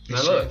chains.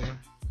 Now look.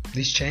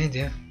 These chains,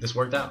 yeah. This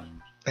worked out.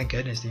 Thank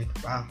goodness, dude.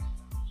 Wow.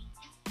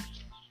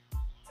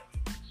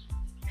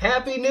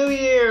 Happy New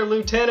Year,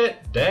 Lieutenant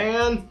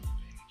Dan.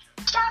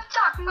 Shop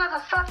talk,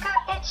 motherfucker.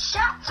 It's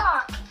shop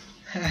talk.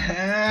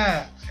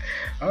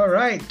 All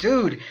right,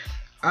 dude.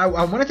 I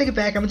want to take it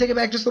back. I'm gonna take it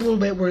back just a little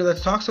bit. Where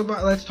let's talk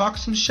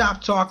some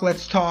shop talk.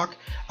 Let's talk.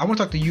 I want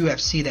to talk the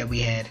UFC that we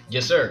had.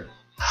 Yes, sir.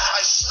 I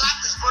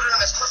slapped this brother and I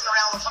was twisting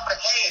around with my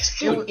hands.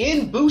 Dude,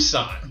 in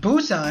Busan.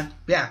 Busan,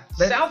 yeah.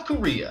 South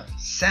Korea.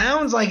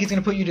 Sounds like it's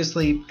gonna put you to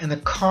sleep, and the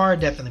car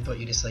definitely put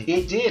you to sleep.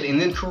 It did,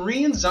 and then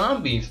Korean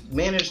Zombie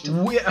managed to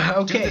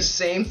do the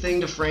same thing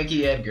to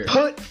Frankie Edgar.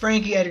 Put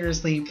Frankie Edgar to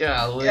sleep.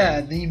 Golly.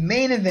 Yeah, the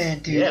main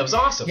event, dude. Yeah, it was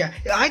awesome. Yeah,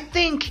 I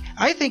think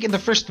in the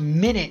first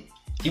minute,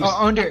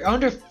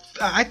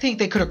 I think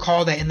they could have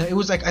called that, and it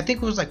was like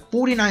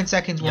 49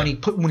 seconds when he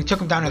took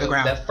him down to the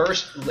ground. That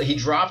first, he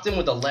dropped him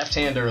with the left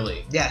hand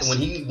early. Yes. When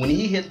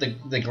he hit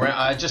the ground,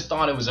 I just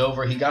thought it was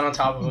over. He got on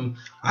top of him.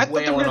 I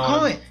thought they were gonna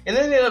call it, and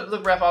then the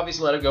ref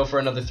obviously let it go for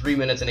another 3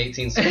 minutes and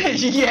 18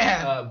 seconds.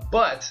 Yeah.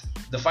 But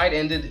the fight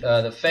ended.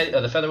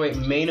 The featherweight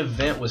main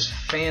event was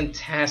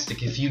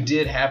fantastic. If you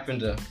did happen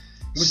to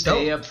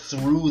stay up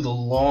through the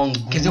long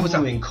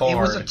grueling card. It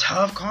was a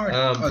tough card.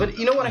 But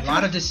you know what? A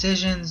lot of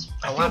decisions.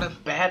 I feel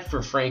bad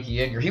for Frankie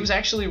Edgar. He was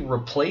actually a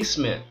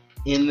replacement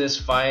in this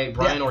fight.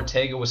 Brian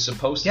Ortega was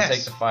supposed to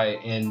take the fight,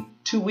 and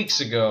 2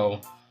 weeks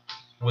ago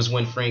was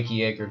when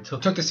Frankie Edgar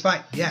took this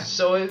fight. Yeah.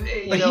 So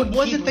he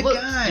wasn't the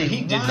guy.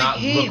 He did not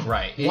look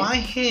right. Why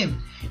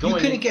him? You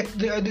couldn't get.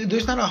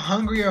 There's not a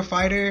hungrier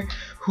fighter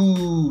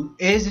who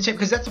is in shape,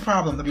 because that's the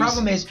problem. The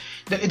problem is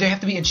they have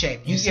to be in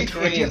shape. You see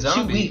Korean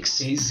Zombie, 2 weeks.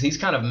 He's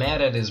kind of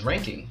mad at his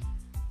ranking.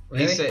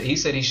 Really? He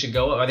said he should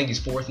go up. I think he's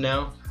 4th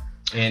now.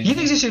 And he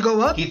thinks he should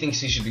go up? He thinks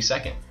he should be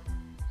 2nd.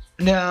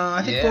 No,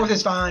 I think 4th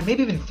is fine.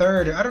 Maybe even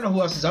 3rd. I don't know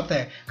who else is up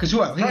there. Because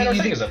who else? Brian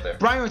Ortega's up there.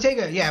 Brian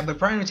Ortega, yeah, but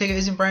Brian Ortega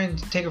isn't Brian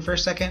Ortega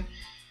 1st, 2nd?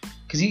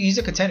 Because he's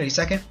a contender. He's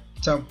 2nd.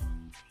 So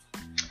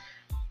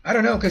I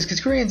don't know,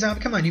 because Korean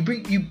Zombie, come on,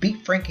 you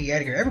beat Frankie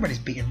Edgar. Everybody's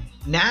beaten.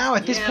 Now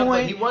at this point,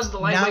 but he was the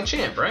lightweight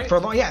champ, right? For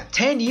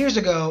 10 years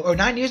ago or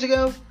 9 years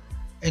ago,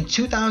 in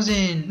 10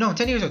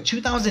 years ago,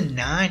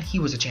 2009, he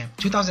was a champ.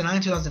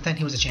 2009, 2010,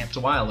 he was a champ. It's a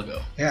while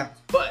ago. Yeah.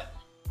 But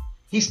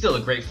he's still a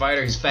great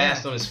fighter. He's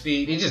fast on his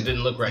feet. He just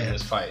didn't look right in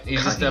this fight. He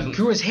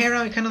grew his hair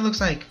out. He kind of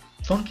looks like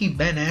funky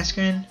Ben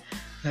Askren.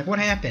 Like, what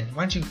happened?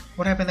 What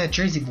happened to that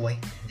Jersey boy?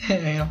 What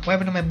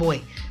happened to my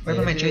boy? What happened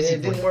to my Jersey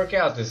boy? It didn't work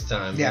out this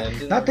time. Yeah,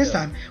 not this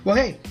time. Well,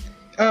 hey,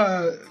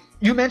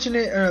 you mentioned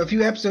it a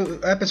few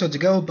episodes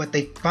ago, but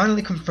they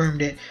finally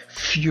confirmed it.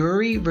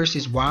 Fury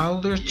versus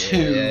Wilder 2.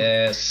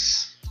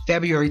 Yes.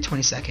 February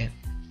 22nd.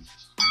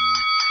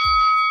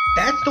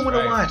 That's the one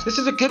to watch. This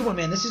is a good one,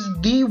 man. This is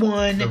the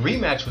one. The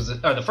rematch was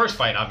the first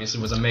fight obviously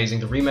was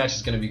amazing. The rematch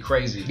is going to be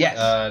crazy.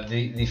 Yes.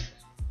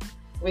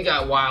 We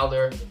got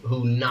Wilder,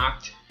 who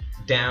knocked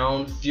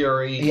down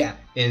Fury. Yeah.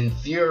 And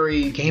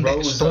Fury came back,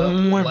 rose up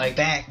like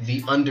back.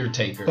 The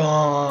Undertaker.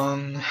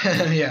 Bong.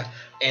 Yeah.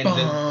 And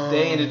then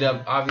they ended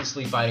up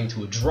obviously fighting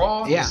to a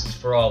draw. Yeah. This is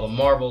for all the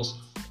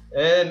marbles.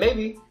 And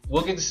maybe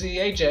we'll get to see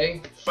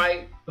AJ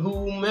fight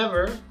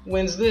whomever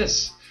wins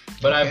this.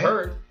 But I've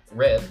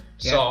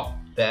saw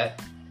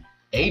that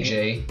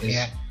AJ is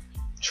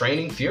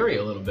training Fury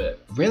a little bit.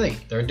 Really?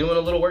 They're doing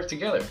a little work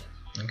together.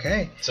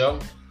 Okay. So,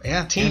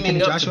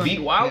 teaming up to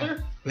beat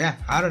Wilder? Yeah,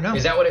 I don't know.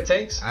 Is that what it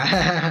takes?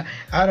 I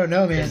don't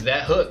know, man. Because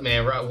that hook,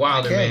 man,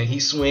 Wilder, man, he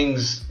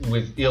swings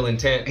with ill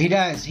intent. He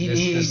does.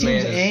 He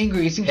seems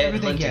angry. He seems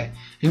everything.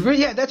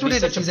 Yeah, that's what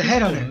it is. He's a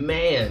headhunter.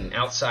 Man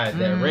outside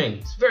that ring.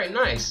 It's very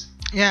nice.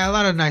 Yeah, a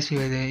lot of nice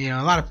people.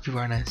 A lot of people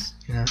are nice.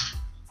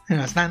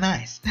 It's not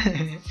nice.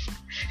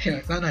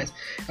 It's not nice.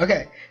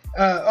 Okay.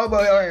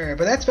 But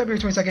that's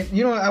February 22nd.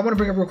 You know what? I want to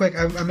bring up real quick.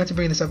 I meant to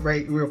bring this up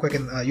real quick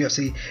in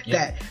UFC. Yep.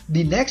 That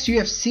the next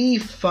UFC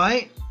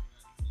fight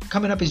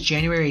coming up is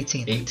January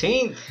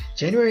 18th.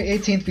 January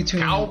 18th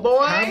between Cowboy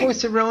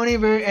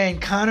Cerrone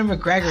and Conor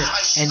McGregor.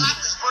 And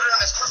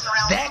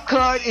that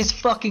cut is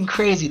fucking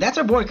crazy. That's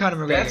our boy Conor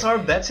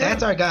McGregor. That's him.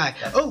 That's our guy.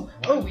 That's Oh,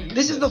 we use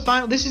this is the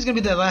final. This is gonna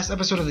be the last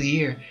episode of the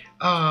year.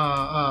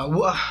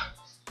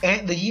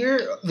 And the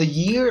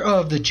year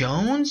of the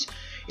Jones.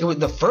 It was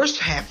the first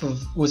half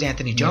was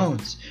Anthony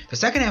Jones. The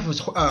second half was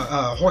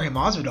Jorge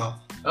Masvidal.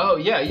 Oh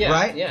yeah,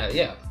 Right?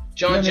 yeah. John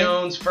You know what I mean?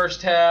 Jones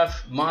first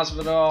half,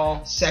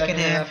 Masvidal Second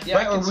half. Yeah,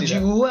 right? I Or can would see you?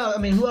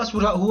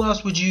 that. Who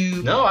else would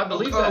you? No, I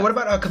believe that. What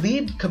about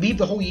Khabib? Khabib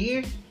the whole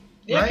year?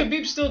 Yeah, right?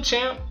 Khabib's still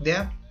champ.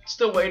 Yeah.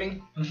 Still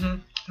waiting.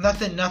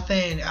 Nothing.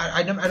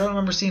 I don't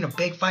remember seeing a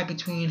big fight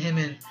between him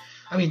and.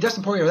 I mean,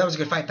 Dustin Poirier. That was a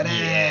good fight, but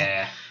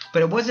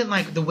but it wasn't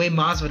like the way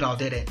Masvidal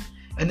did it.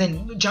 And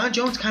then John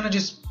Jones kind of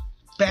just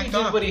backed He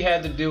did off. what he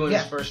had to do in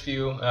his first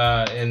few,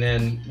 and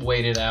then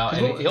waited out.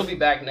 And he'll be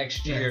back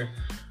next year.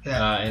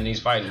 Yeah. And he's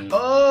fighting.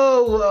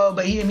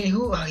 But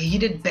he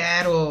did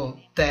battle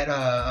that.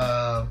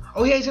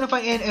 He's gonna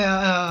fight.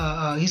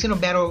 He's gonna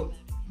battle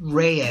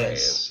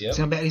Reyes.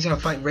 Yep. He's gonna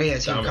fight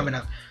Reyes here coming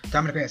up.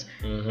 Dominic Reyes.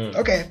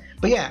 Okay,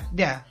 but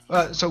yeah.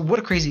 So what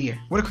a crazy year.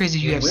 What a crazy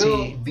It UFC.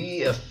 will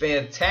be a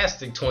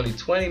fantastic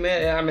 2020,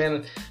 man. I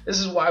mean, this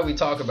is why we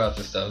talk about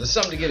this stuff. There's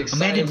something to get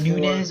excited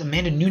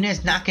Amanda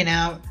Nunes knocking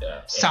out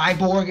Yeah.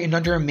 Cyborg in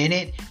under a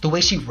minute. The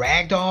way she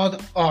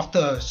ragdolled off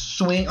the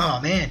swing.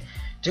 Oh man,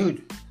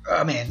 dude.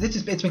 Oh man,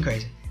 it's been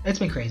crazy. It's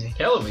been crazy.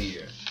 Hell of a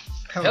year.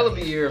 Hell of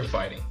a year of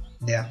fighting.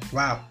 Yeah.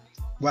 Wow.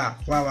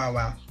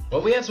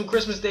 Well, we had some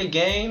Christmas Day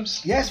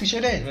games. Yes, we sure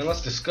did. Man,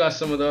 let's discuss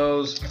some of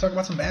those Let's talk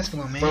about some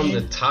basketball, man. from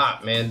the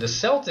top, man. The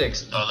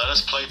Celtics No, let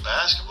us play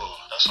basketball.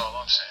 That's all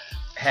I'm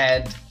saying.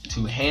 had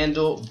to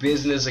handle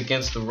business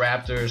against the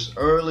Raptors.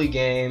 Early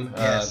game.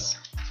 Yes.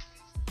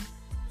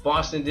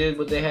 Boston did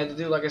what they had to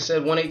do. Like I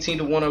said,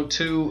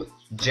 118-102.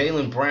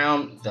 Jaylen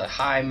Brown, the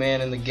high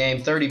man in the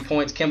game, 30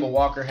 points. Kemba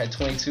Walker had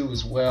 22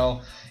 as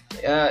well.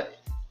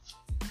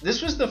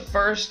 This was the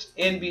first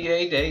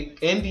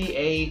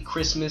NBA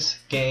Christmas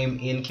game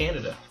in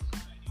Canada.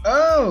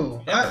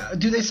 Oh, Ever.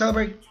 do they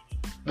celebrate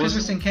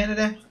Christmas it- in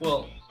Canada?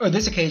 Well, Or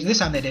this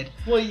time they did.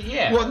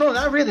 yeah. Well, no,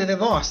 not really. They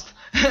lost.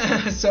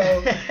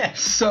 so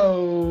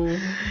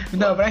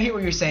no, but I hear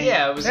what you're saying.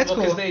 Yeah, it was That's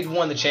because cool. they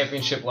won the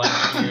championship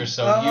last year,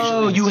 so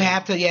Oh, usually you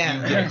have to,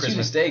 yeah. you get a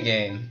Christmas Day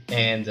game,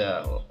 and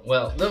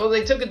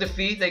they took a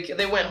defeat.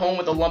 They went home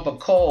with a lump of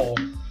coal,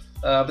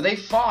 but they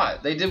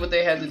fought. They did what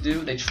they had to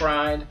do. They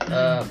tried.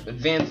 But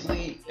Van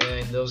Fleet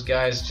and those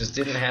guys just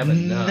didn't have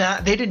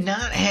enough. They did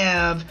not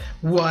have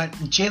what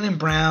Jaylen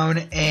Brown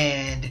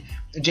and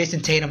Jason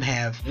Tatum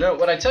have. No,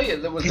 what I tell you,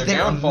 that was their Because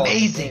they're downfall.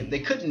 amazing. They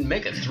couldn't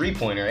make a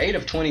three-pointer. 8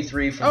 of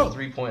 23 from the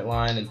three-point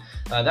line, and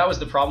that was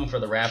the problem for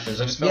the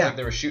Raptors. I just felt like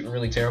they were shooting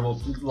really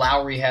terrible.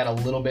 Lowry had a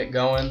little bit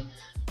going,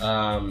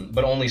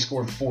 but only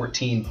scored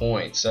 14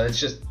 points. So it's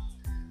just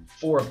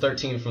 4 of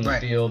 13 from the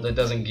field. That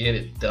doesn't get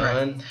it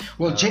done. Right.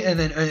 Well,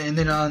 and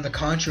then on the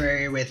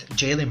contrary, with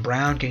Jaylen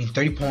Brown getting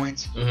 30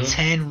 points,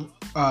 10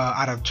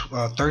 out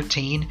of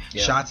 13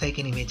 shots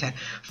taken, he made 10,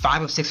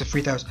 5 of 6 of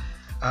free throws.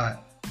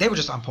 They were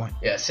just on point.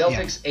 Yeah,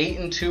 Celtics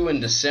 8-2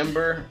 in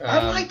December.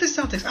 I like the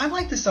Celtics. I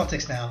like the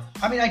Celtics now.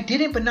 I mean, I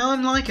didn't, but now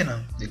I'm liking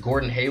them.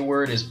 Gordon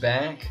Hayward is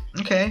back.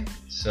 Okay.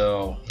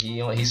 So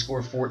he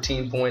scored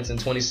 14 points in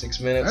 26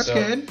 minutes.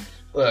 That's good.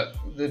 Look,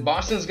 the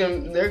Boston's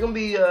they're gonna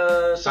be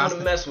someone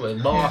to mess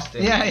with.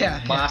 Boston.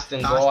 Yeah.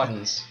 Boston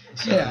Gardens.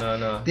 So,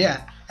 no.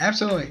 Yeah,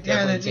 absolutely.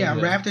 Yeah,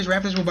 Definitely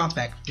Raptors will bounce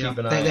back. Keep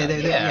an eye on.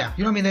 Yeah.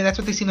 You know what I mean? That's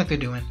what they seem like they're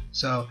doing.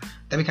 So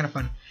that'd be kind of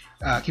fun.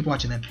 Keep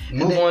watching them.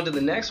 Move on to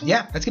the next one.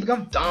 Yeah, let's keep it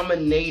going.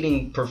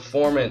 Dominating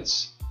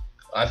performance.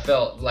 I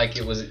felt like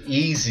it was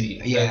easy.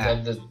 Yeah.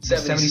 The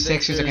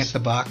 76ers against the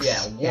Bucks.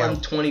 Yeah,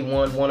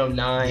 121,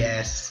 109.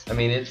 Yes. I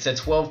mean, it's a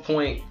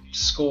 12-point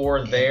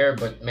score there,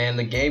 but man,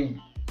 the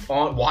game,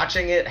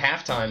 watching it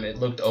halftime, it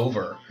looked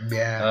over.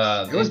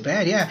 Yeah. It was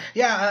bad.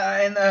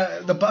 Yeah. And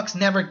the Bucks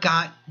never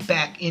got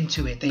back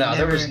into it.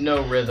 There was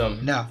no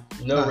rhythm.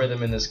 No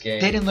rhythm in this game.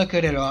 They didn't look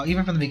good at all.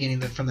 Even from the beginning,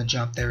 from the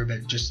jump, they were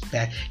just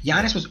bad.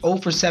 Giannis was 0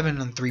 for 7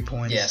 on 3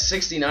 points. Yeah,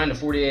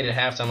 69-48 at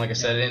halftime, like I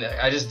said. And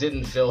I just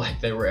didn't feel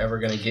like they were ever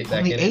going to get back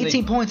only in.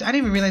 18 points. I didn't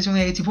even realize he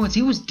only had 18 points.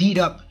 He was D'd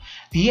up.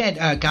 He had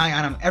a guy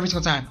on him every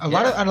single time. A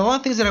lot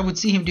of things that I would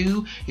see him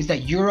do is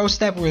that Euro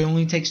step where it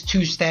only takes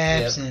 2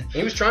 steps. Yeah. And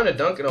he was trying to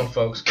dunk it on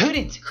folks.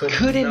 Couldn't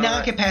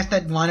not get past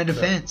that line of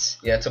defense.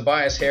 Yeah,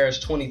 Tobias Harris,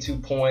 22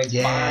 points,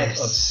 5 of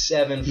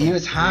 7 from He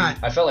was 3. hot.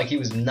 I felt like he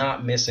was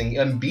not missing.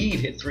 Embiid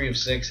hit 3 of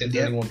 6, hit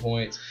 31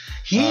 points.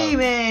 He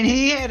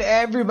had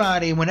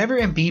everybody. Whenever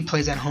Embiid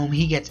plays at home,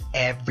 he gets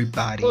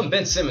everybody. Well,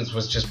 Ben Simmons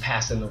was just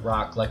passing the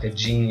rock like a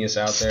genius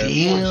out there.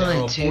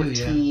 Stealing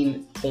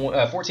too,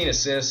 14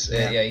 assists.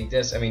 He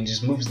does. I mean,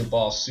 just moves the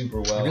ball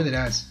super well. It really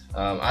does.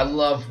 I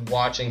love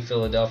watching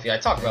Philadelphia. I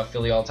talk about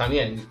Philly all the time.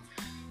 Yeah,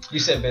 you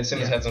said Ben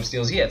Simmons had some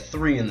steals. He had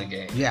 3 in the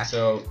game. Yeah.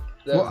 So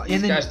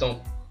these guys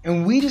don't.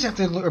 And we just have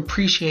to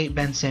appreciate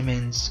Ben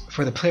Simmons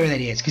for the player that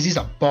he is, because he's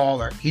a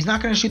baller. He's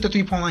not going to shoot the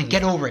 3-point line.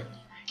 Get over it.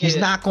 He's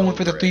not going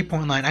for the over it.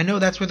 3-point line. I know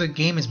that's where the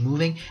game is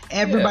moving.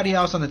 Everybody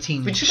else on the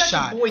team But you got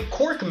shot. your boy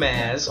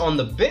Korkmaz on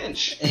the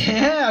bench.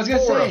 Yeah, I was gonna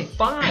 4 say. of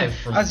 5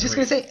 from I was just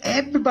three. gonna say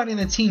everybody on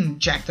the team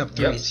jacked up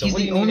threes. so He's what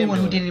do the you need only him one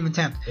who doing? didn't even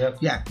attempt. Yep.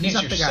 Yeah, He's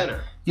not your the guy.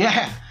 center.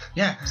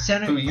 Yeah,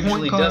 center. Who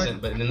usually point guard.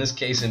 doesn't, but in this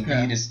case,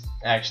 Embiid is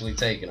actually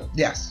taking him.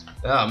 Yes.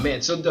 Oh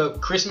man! So the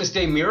Christmas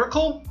Day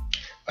miracle,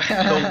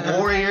 the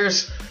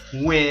Warriors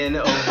win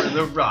over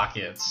the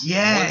Rockets.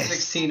 Yes.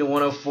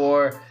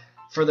 116-104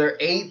 for their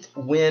 8th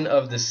win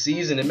of the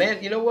season. And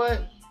man, you know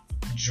what?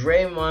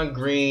 Draymond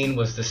Green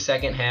was the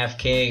second half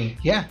king.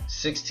 Yeah.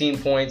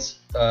 16 points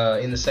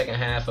in the second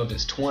half of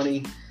his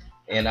 20,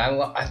 and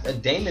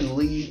Damian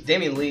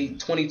Lee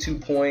 22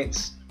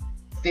 points,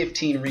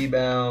 15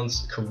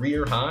 rebounds,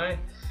 career high.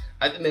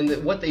 I mean,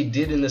 what they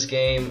did in this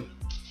game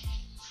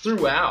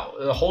throughout,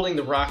 holding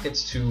the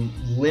Rockets to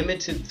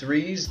limited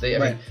threes. I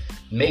mean,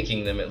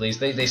 making them at least.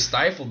 They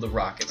stifled the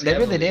Rockets. They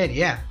really did.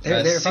 Yeah. They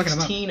were fucking them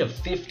up. 16 of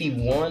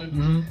 51.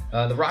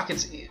 Mm-hmm. The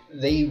Rockets,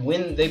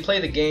 they play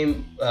the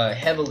game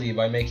heavily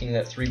by making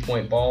that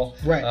 3-point ball.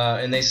 Right.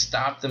 And they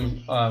stopped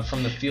them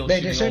from the field They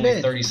shooting sure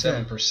only did.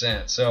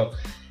 37%. So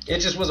it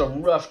just was a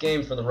rough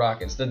game for the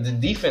Rockets. The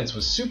defense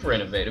was super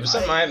innovative. It was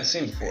something I haven't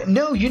seen before.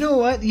 No, you know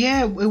what?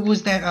 Yeah, it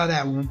was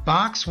that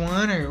box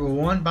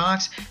one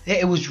box.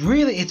 It was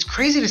really. It's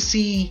crazy to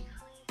see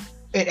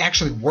it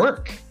actually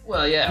work.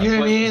 Well, yeah. You know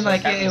what I mean?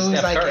 Like Like it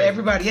was like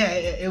everybody. Yeah,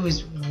 it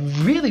was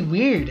really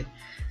weird.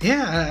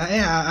 Yeah,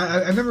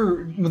 I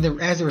remember when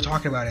as they were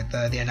talking about it,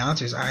 the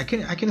announcers. I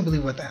couldn't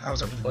believe what that. I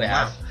was like, wow.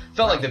 Yeah,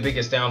 felt like the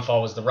biggest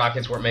downfall was the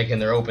Rockets weren't making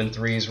their open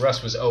threes.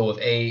 Russ was 0 of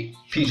 8.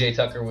 PJ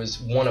Tucker was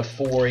 1 of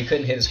 4. He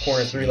couldn't hit his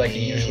corner 3 like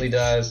he usually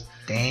does.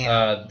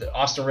 Damn.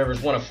 Austin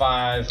Rivers 1 of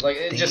 5. Like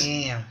it just.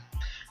 Damn.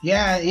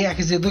 Yeah,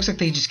 because it looks like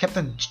they just kept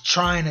on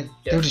trying to.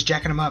 They were just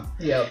jacking them up.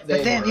 Yeah,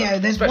 But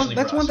then, that's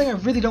Russ. one thing I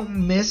really don't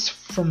miss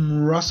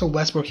from Russell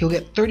Westbrook. He'll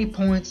get 30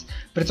 points,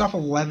 but it's off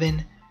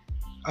 11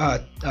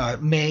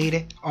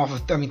 made off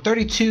of.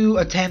 32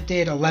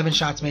 attempted, 11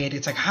 shots made.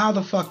 It's like, how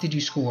the fuck did you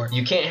score?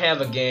 You can't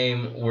have a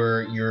game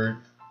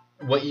where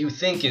what you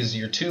think is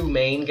your two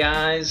main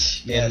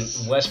guys,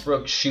 Yes. and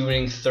Westbrook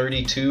shooting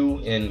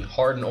 32 and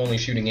Harden only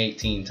shooting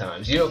 18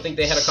 times. You don't think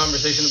they had a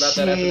conversation about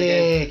that after the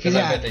game? Because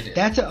I bet they did.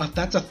 That's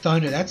a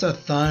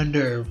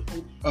Thunder.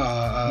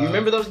 You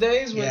remember those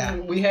days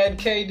when we had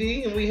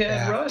KD and we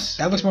had Russ?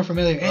 That looks more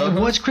familiar. And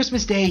it was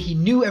Christmas Day. He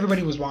knew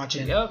everybody was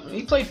watching. Yep,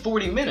 he played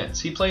 40 minutes.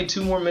 He played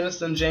 2 more minutes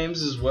than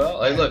James as well.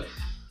 Like, look,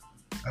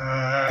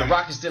 the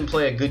Rockets didn't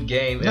play a good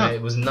game, and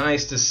it was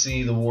nice to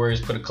see the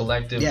Warriors put a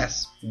collective,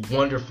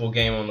 wonderful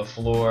game on the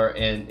floor.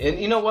 And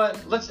you know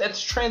what?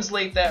 Let's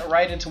translate that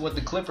right into what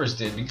the Clippers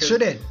did, because Sure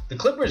did. the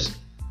Clippers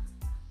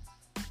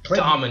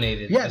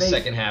dominated the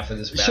second half of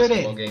this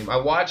basketball game. I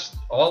watched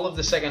all of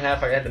the second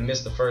half. I had to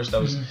miss the first. I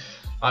was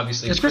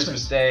obviously It's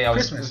Christmas Day. I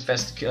was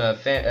Christmas.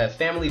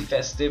 family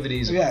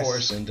festivities, of Yes.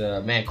 course, and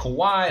man,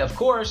 Kawhi, of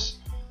course.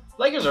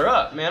 Lakers are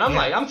up, man.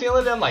 I'm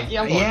feeling them. Like,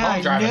 I'm going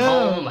home, driving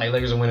home. Like,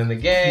 Lakers are winning the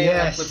game.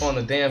 Yes. I flip on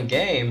the damn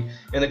game,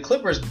 and the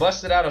Clippers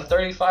busted out a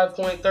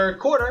 35-point third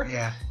quarter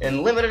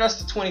and limited us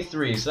to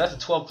 23. So that's a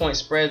 12-point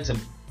spread to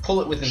pull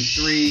it within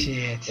 3.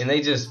 Shit. And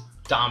they just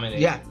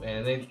dominated,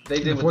 man. They did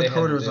The what they fourth had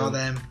quarter to was do. all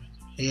them.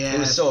 Yeah. It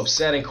was so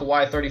upsetting.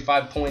 Kawhi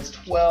 35 points,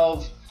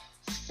 12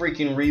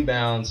 freaking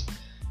rebounds.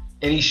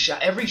 And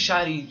every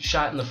shot he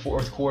shot in the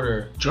fourth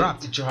quarter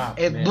dropped.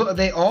 Man.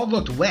 They all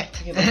looked wet.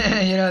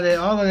 They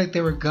all looked like they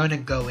were gonna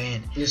go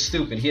in. It's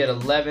stupid. He had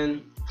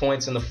 11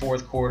 points in the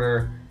fourth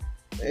quarter.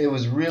 It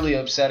was really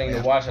upsetting to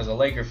watch as a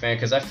Laker fan,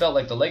 because I felt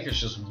like the Lakers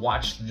just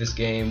watched this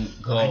game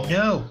go. I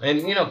know.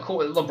 And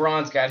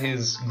LeBron's got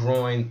his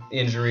groin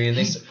injury, and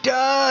He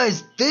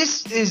does.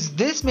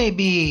 This may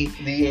be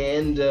the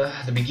end,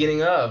 the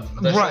beginning of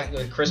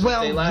the Christmas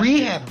Day last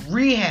year.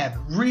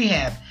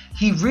 rehab.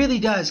 He really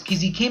does,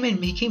 because he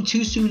came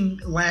too soon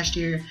last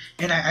year,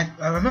 and I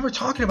remember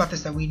talking about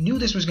this, that we knew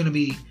this was going to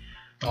be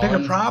a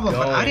bigger problem,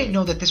 but I didn't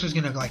know that this was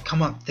going to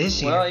come up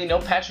this year.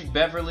 Well, Patrick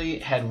Beverley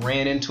had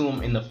ran into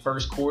him in the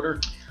first quarter.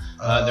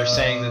 They're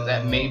saying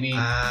that maybe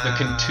the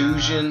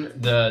contusion,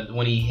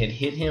 when he had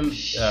hit him,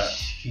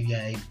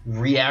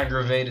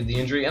 re-aggravated the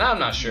injury, and I'm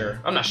not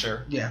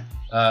sure. Yeah.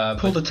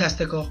 Pulled a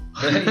testicle.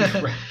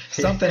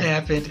 Something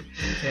happened.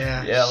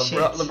 Yeah. Yeah.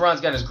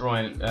 LeBron's got his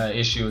groin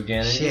issue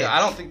again, and I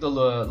don't think the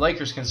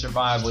Lakers can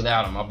survive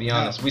without him. I'll be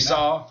honest. We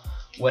saw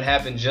what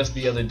happened just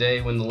the other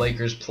day when the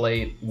Lakers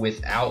played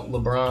without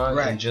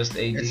LeBron and just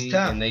AD,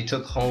 and they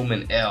took home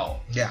an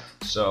L. Yeah.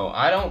 So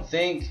I don't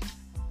think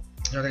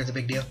it's a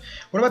big deal.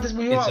 What about this?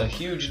 It's a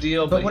huge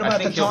deal. But what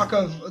about the talk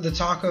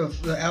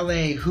of the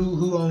LA?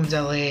 Who owns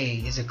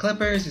LA? Is it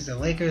Clippers? Is it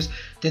Lakers?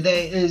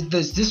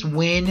 Does this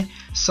win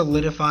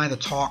solidify the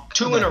talk?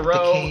 2 in a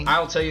row.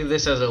 I'll tell you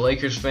this as a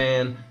Lakers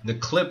fan: the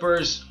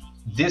Clippers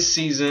this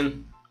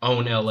season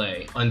own LA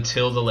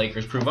until the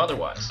Lakers prove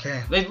otherwise.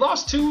 Okay. They've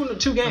lost two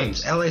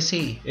games.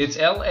 It's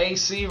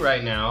LAC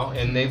right now,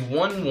 and they've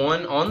won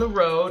one on the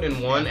road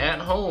and one at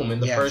home in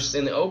the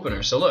in the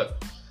opener. So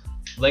look,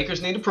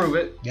 Lakers need to prove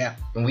it. Yeah.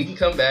 And we can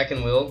come back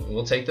and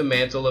we'll take the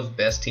mantle of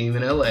best team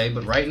in LA.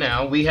 But right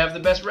now we have the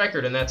best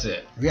record, and that's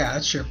it. Yeah,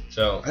 that's true.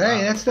 So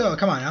Hey, that's still,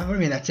 come on. What do you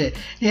mean that's it?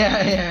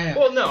 Yeah.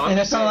 Well, no, I'm and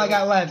that's just all I saying-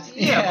 got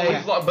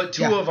left. but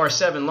two of our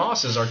 7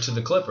 losses are to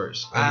the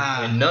Clippers,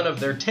 and none of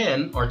their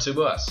 10 are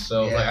to us.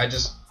 So Yeah. like,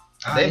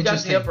 they've got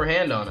interesting. the upper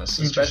hand on us,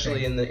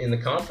 especially in the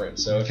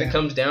conference. So if it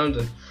comes down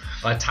to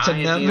a tie, Some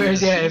at the end of numbers,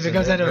 the yeah. If it season,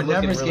 comes down to they're a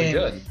looking numbers really game,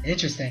 good.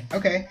 interesting.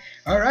 Okay,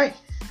 all right,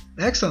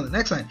 excellent.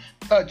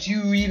 Do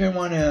you even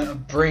want to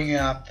bring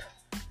up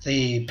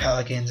the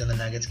Pelicans and the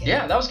Nuggets game?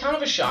 Yeah, that was kind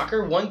of a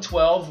shocker.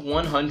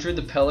 112-100,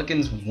 the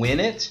Pelicans win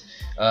it.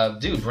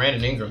 Dude,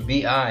 Brandon Ingram,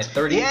 BI,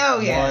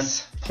 31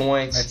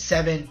 points. That's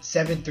seven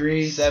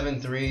threes.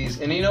 7 threes.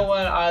 And you know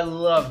what? I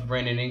loved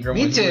Brandon Ingram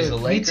Me when he was too, a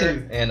me Laker.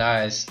 too. And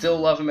I still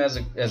love him as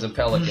a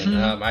Pelican.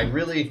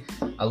 Mhm.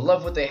 I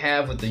love what they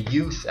have with the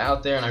youth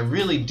out there. And I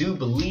really do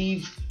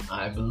believe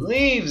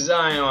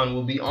Zion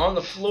will be on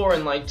the floor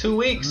in like 2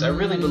 weeks. I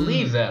really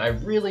believe that. I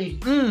really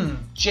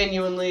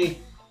genuinely,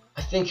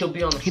 I think he'll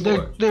be on the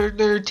floor.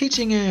 They're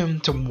teaching him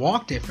to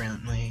walk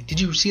differently. Did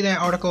you see that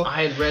article?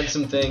 I had read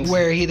some things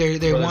Where they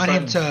they're want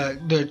him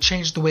trying to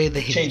change the way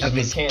that change of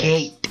his mechanics.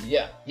 gait.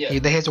 Yeah. He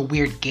has a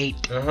weird gait.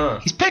 Uh-huh.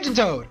 He's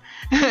pigeon-toed.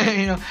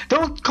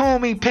 Don't call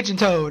me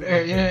pigeon-toed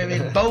or you know what I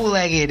mean,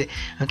 bow-legged.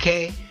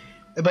 Okay.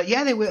 But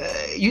yeah,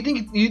 you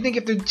think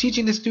if they're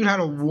teaching this dude how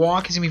to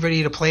walk, he's gonna be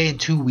ready to play in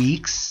 2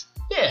 weeks?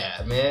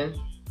 Yeah, man.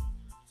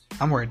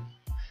 I'm worried.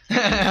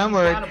 I'm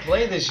worried. How to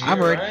play this year, I'm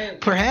worried.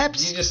 right?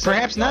 Perhaps You just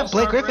not.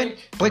 Blake Griffin.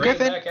 Blake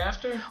Griffin. Back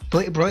after?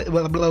 Blake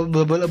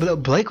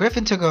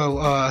Griffin took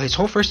his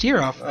whole first year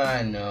off.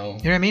 I know.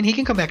 You know what I mean? He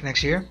can come back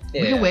next year.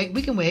 Yeah.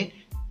 We can wait.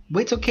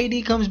 Wait till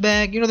KD comes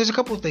back. There's a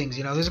couple of things.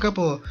 There's a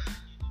couple.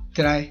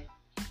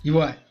 You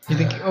what? You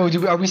think?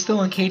 Are we still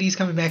on KD's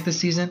coming back this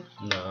season?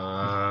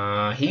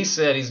 Nah, he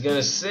said he's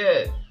gonna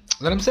sit.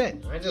 Let him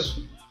sit.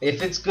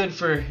 If it's good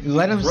for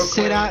Let him Brooklyn,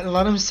 sit out.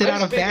 Let him sit I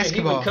out just of figured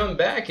basketball. He would come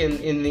back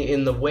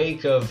in the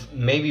wake of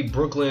maybe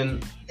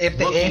Brooklyn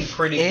looking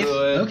pretty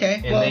good.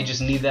 Okay, and they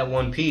just need that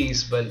one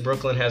piece, but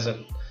Brooklyn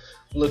hasn't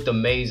looked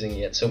amazing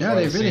yet. So No, far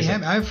they this really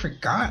season. haven't. I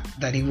forgot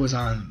that he was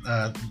on.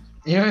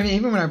 You know what I mean?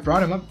 Even when I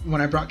brought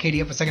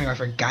KD up a second ago, I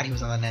forgot he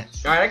was on the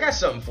Nets. All right, I got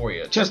something for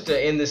you. Just to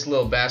end this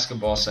little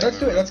basketball segment.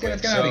 Let's do it. Let's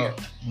get out of here.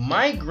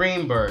 Mike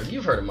Greenberg.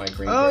 You've heard of Mike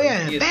Greenberg. Oh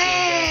yeah, ESPN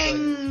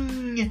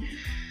bang,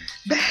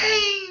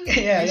 bang.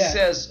 Yeah, He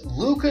says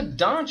Luka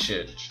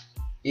Doncic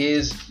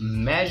is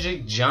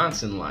Magic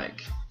Johnson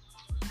like.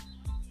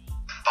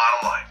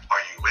 Bottom line,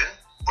 are you in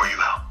or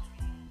you out?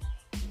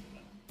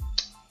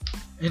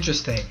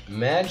 Interesting.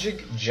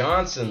 Magic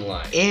Johnson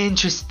like.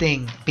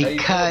 Interesting, you feel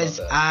because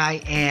about that?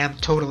 I am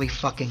totally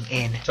fucking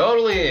in.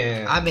 Totally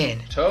in. I'm in.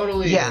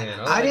 Totally Yeah, in.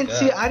 I didn't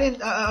see.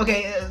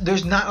 Okay,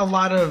 there's not a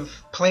lot of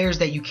players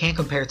that you can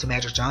compare to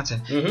Magic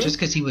Johnson just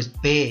because he was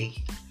big,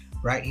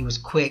 right? He was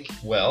quick.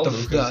 Well,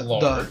 Luka's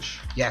large.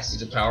 Yes.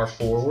 He's a power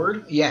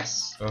forward.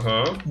 Yes.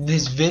 Uh-huh.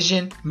 This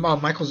vision,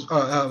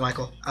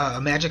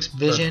 Magic's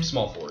vision.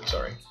 Small forward,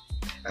 sorry.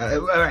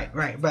 Right.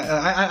 But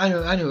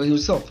I knew he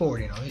was still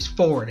forward. He's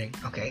forwarding.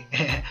 Okay.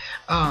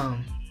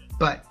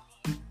 But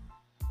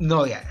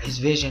no, yeah, his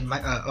vision.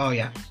 Oh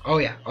yeah.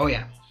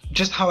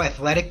 Just how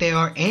athletic they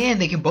are, and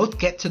they can both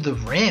get to the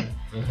rim.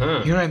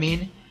 Uh-huh. You know what I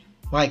mean?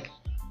 Like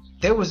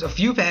there was a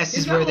few passes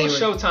He's got where a they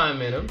little were.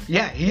 showtime in him.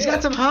 Yeah, he's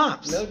got some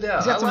hops. No doubt.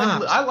 He's got some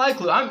hops. I like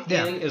Luka. I'm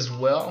Yeah. in as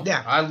well.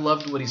 Yeah. I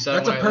loved what he said.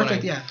 That's a when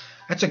perfect. I Yeah,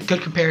 that's a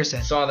good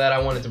comparison. saw that. I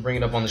wanted to bring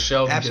it up on the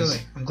show. because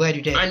Absolutely. I'm glad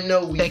you did. I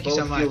know we Thank you both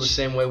so much. feel the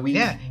same way. We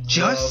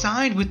just love-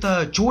 signed with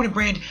Jordan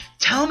Brand.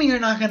 Tell me you're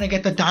not gonna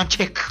get the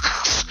Doncic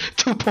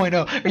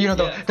 2.0, or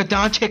the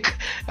Doncic.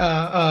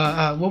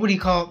 What would he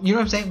call? You know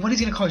what I'm saying? What is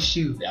he gonna call his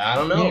shoe? I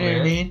don't know, You know man.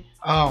 what I mean?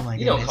 Oh my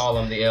You goodness. don't call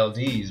them the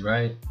LDs,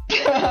 right? No,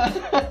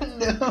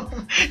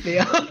 the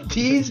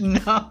LDs,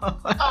 no. Oh,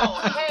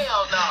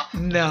 hell no.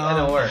 No, That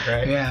don't work,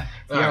 right? Yeah.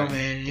 All Yo, right.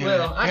 man. Yeah.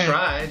 Well, I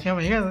tried. Yeah,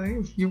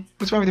 man. Yeah,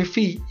 what's wrong with your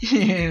feet?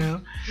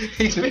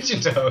 He's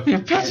pigeon-toed. You're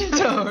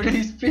pigeon-toed.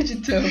 He's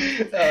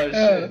pigeon-toed.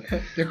 Oh,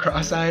 shit. You're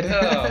cross-eyed.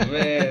 Oh,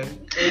 man.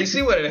 And you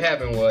see what had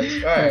happened was,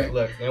 all right,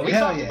 look, man, we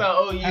Hell talked yeah.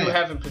 about OU Hell yeah.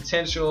 having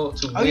potential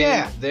to Oh, win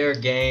yeah. their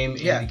game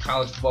in Yeah. the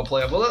college football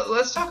playoff. Well,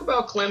 let's talk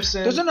about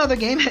Clemson. There's another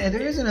game.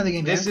 There is another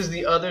game. This man. is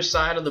the other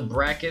side of the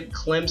bracket.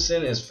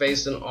 Clemson is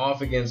facing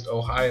off against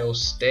Ohio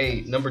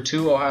State. Number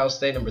 2, Ohio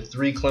State. Number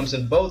 3,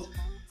 Clemson. Both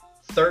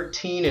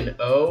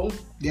 13-0.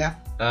 Yeah.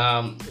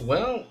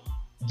 Well,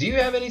 do you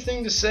have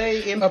anything to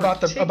say in About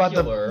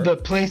particular? the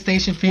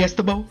PlayStation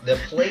Fiesta Bowl? The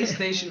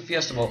PlayStation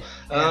Fiesta Bowl.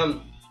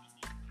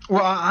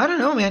 Well, I don't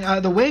know,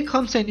 man. The way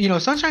Clemson,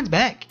 Sunshine's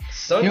back.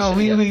 Sunshine,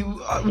 We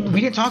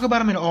didn't talk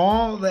about him at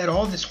all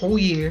this whole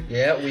year.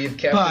 Yeah, we've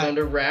kept it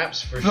under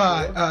wraps for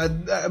sure.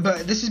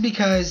 But this is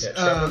because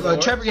Trevor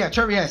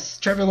Lawrence?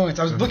 Trevor Lawrence.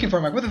 I was looking for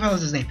him. Like, what the hell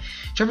is his name?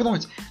 Trevor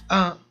Lawrence.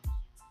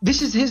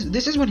 This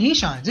is when he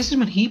shines. This is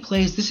when he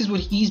plays. This is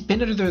what he's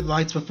been under the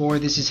lights before.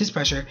 This is his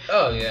pressure.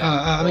 Oh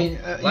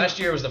yeah. Last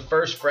you year was the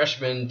first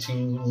freshman to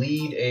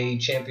lead a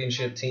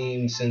championship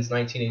team since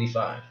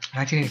 1985.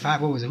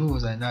 1985. What was it? Who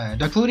was that?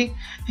 Doug Flutie.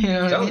 You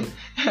know what I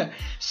mean?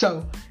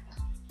 So,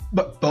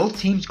 but both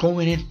teams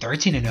going in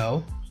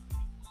 13-0.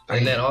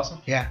 Isn't that awesome?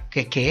 Yeah.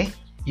 Okay.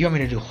 You want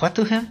me to do what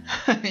to him?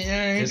 You know what I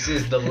mean? This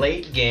is the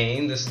late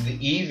game. This is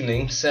the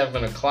evening,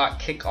 7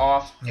 o'clock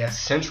kickoff Yes.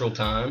 Central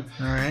Time.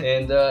 All right.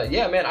 And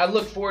yeah, man, I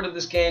look forward to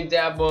this game.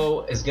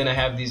 Dabo is gonna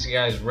have these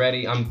guys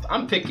ready.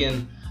 I'm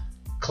picking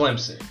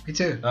Clemson. Me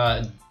too.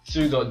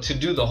 To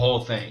do the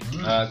whole thing.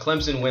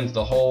 Clemson wins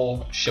the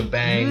whole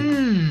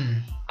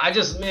shebang.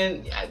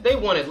 They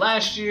won it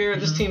last year.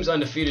 This team's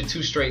undefeated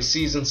 2 straight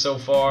seasons so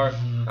far.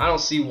 I don't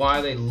see why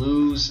they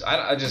lose.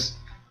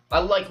 I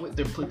like what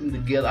they're putting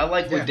together. I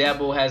like what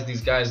Dabo has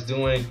these guys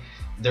doing.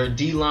 Their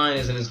D-line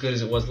isn't as good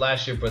as it was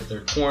last year, but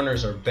their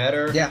corners are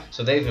better. Yeah.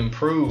 So they've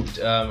improved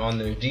on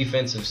their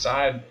defensive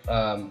side,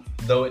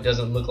 though it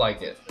doesn't look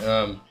like it.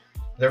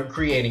 They're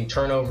creating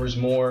turnovers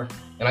more,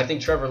 and I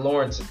think Trevor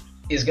Lawrence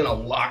is going to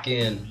lock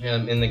in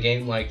the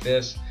game like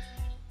this.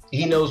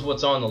 He knows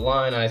what's on the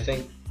line. I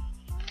think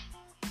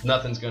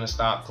nothing's going to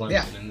stop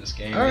Clemson in this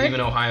game,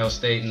 even Ohio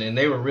State, and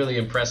they were really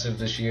impressive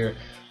this year.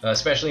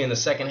 Especially in the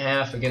second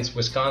half against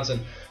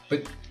Wisconsin.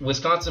 But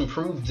Wisconsin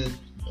proved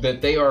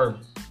that they are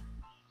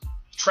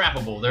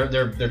trappable.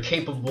 They're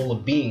capable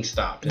of being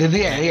stopped. At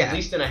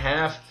least in a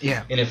half.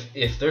 Yeah. And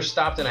if they're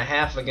stopped in a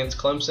half against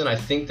Clemson, I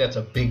think that's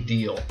a big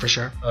deal. For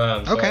sure.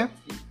 Okay.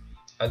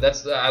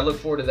 I look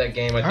forward to that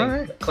game. I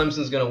think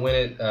Clemson's going to win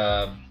it.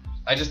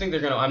 I just think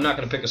they're going to – I'm not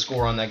going to pick a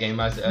score on that game.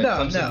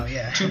 Clemson,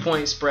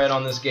 2-point spread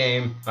on this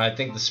game. I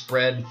think the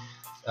spread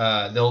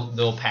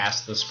they'll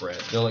pass the spread.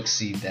 They'll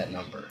exceed that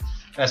number.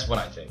 That's what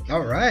I think. All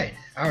right.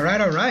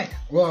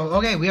 Well,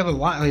 okay, we have a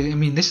lot. I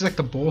mean, this is like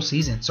the bowl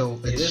season, so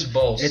it is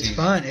bowl season.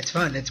 It's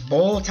fun. It's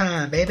bowl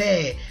time,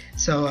 baby.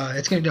 So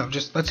it's gonna do.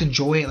 Just let's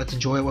enjoy it. Let's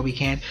enjoy it while we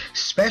can,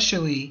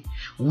 especially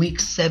week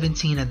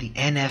 17 of the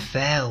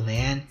NFL,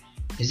 man.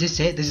 Is this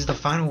it? This is the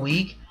final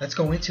week. Let's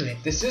go into it.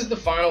 This is the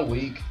final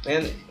week,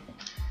 and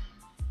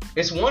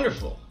it's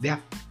wonderful. Yeah.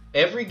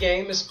 Every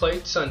game is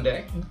played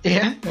Sunday.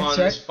 Yeah, that's on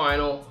this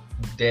final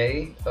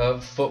day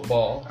of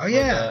football. Oh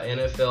yeah,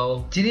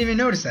 NFL. Didn't even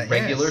notice that.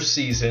 Regular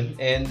season,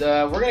 and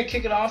we're gonna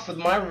kick it off with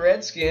my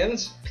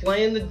Redskins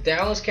playing the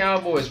Dallas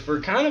Cowboys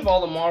for kind of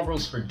all the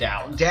marbles for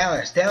Dallas.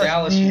 Dallas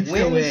needs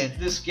wins to win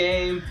this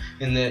game,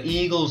 and the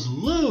Eagles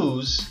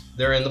lose.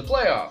 They're in the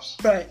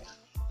playoffs. Right.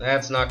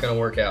 That's not gonna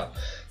work out.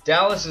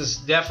 Dallas is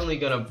definitely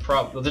gonna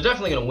they're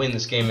definitely gonna win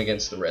this game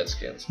against the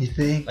Redskins. You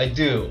think? I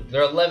do.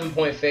 They're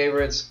 11-point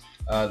favorites.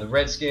 The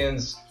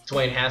Redskins.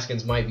 Dwayne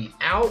Haskins might be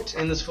out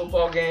in this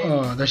football game.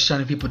 Oh, they're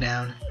shutting people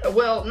down.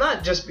 Well,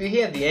 not just he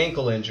had the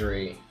ankle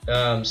injury,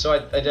 so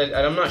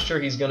I'm not sure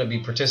he's going to be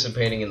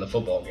participating in the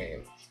football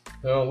game.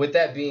 With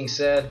that being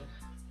said,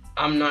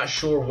 I'm not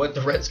sure what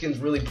the Redskins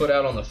really put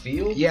out on the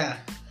field. Yeah.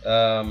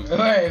 All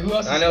right, who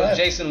else? I know left?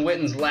 Jason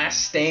Witten's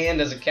last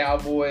stand as a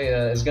Cowboy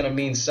is going to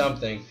mean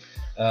something,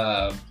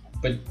 but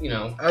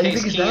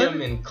Case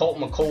Keenum and Colt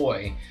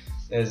McCoy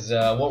is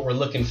what we're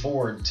looking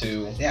forward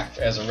to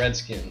as a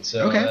Redskin.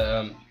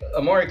 So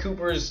Amari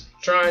Cooper's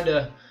trying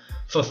to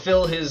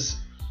fulfill his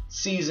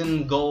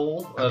season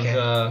goal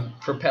of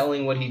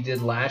propelling what he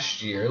did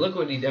last year. Look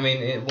what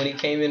when he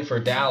came in for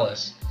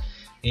Dallas,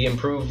 he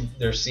improved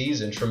their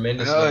season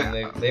tremendously.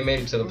 And they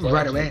made it to the playoffs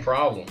right away. No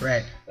problem.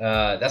 Right.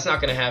 That's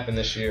not going to happen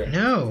this year.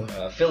 No.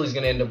 Philly's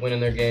going to end up winning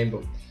their game,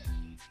 but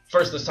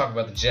first, let's talk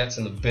about the Jets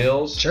and the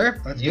Bills. Sure.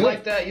 You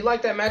like that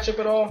matchup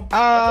at all? I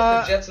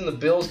thought the Jets and the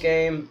Bills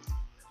game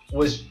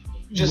was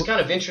just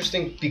kind of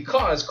interesting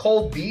because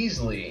Cole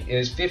Beasley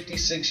is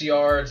 56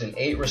 yards and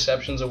 8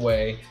 receptions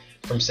away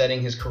from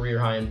setting his career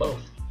high in both.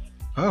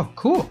 Oh,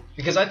 cool.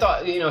 Because I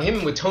thought,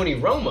 him with Tony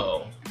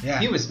Romo,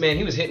 he was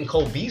hitting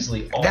Cole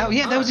Beasley all the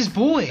time. That was his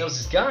boy. That was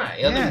his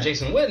guy. Other than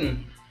Jason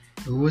Witten.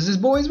 Who was his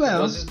boy as well.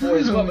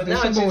 But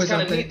now it's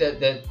kind of neat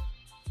that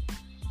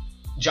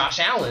Josh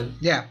Allen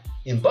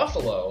in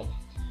Buffalo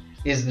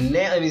is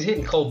he's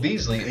hitting Cole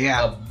Beasley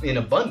in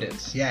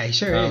abundance. Yeah, he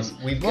sure is.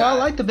 I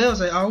like the Bills.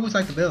 I always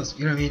like the Bills.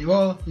 You know what I mean?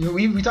 Well,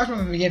 we talked about it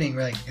from the beginning.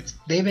 We're like,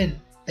 they've been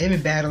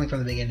battling from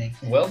the beginning.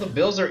 Well, the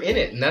Bills are in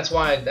it, and that's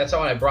why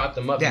I brought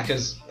them up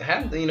because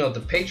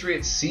the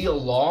Patriots see a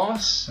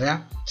loss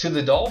to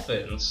the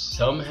Dolphins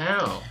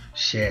somehow.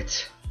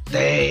 Shit.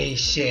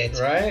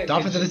 Right?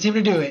 Dolphins are the team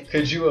to do it.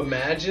 Could you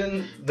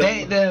imagine?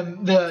 They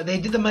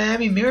did the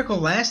Miami Miracle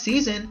last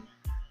season.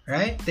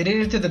 Right? They did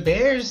it to the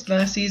Bears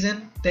last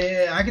season.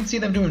 I can see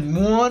them doing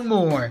one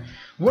more.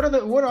 What are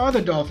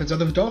the Dolphins? Are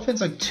the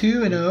Dolphins like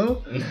 2-0?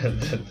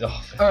 The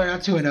Dolphins. Or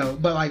not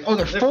 2-0, but like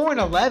they're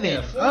 4-11.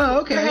 Yeah, oh,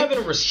 okay. They're having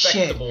a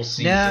respectable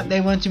season. Nah,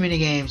 they won too many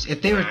games.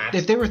 If they were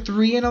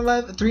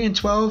 3-11,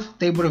 3-12,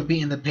 they would have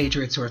beaten the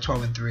Patriots who are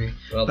 12-3.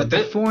 Well, but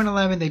they're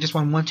 4-11. They just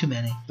won one too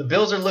many. The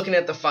Bills are looking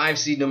at the 5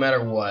 seed no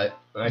matter what.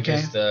 I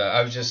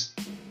was just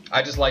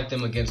I just like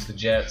them against the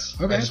Jets.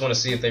 Okay. I just want to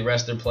see if they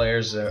rest their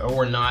players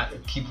or not.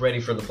 Keep ready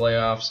for the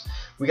playoffs.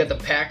 We got the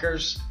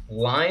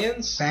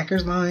Packers-Lions.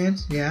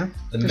 Packers-Lions, yeah.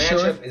 The for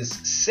matchup sure. is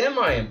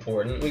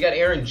semi-important. We got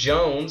Aaron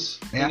Jones.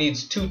 Yeah. He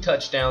needs 2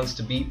 touchdowns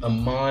to beat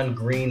Amon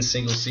Green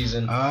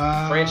single-season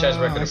franchise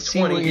record I of see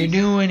 20. what you're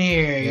doing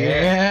here.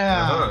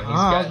 Yeah. Uh-huh.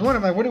 I was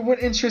wondering, like, what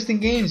interesting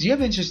games? You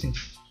have interesting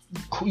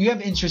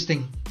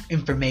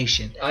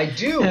information. I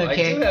do.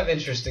 Okay. I do have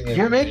interesting information.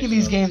 You're making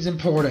these on games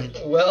important.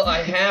 this. Well,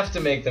 I have to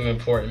make them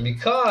important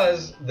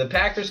because the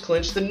Packers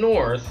clinched the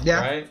North, Yeah.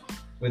 right,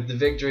 with the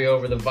victory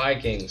over the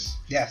Vikings.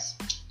 Yes.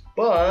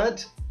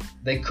 But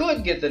they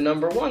could get the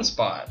number 1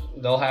 spot.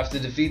 They'll have to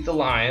defeat the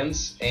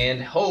Lions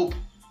and hope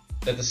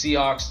that the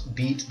Seahawks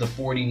beat the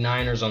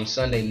 49ers on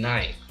Sunday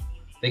night.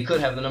 They could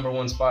have the number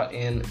 1 spot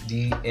in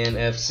the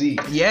NFC.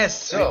 Yes.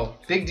 So,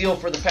 big deal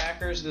for the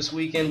Packers this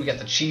weekend. We got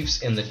the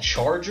Chiefs and the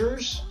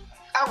Chargers.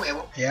 I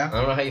will. Yeah. I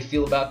don't know how you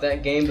feel about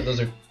that game, but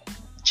those are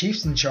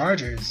Chiefs and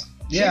Chargers.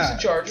 and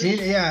Chargers.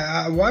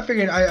 Yeah. Well,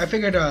 I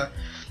figured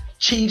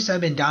Chiefs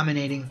have been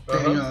dominating.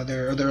 Uh-huh. You know,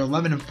 they're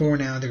 11-4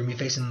 now. They're gonna be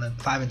facing the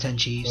 5-10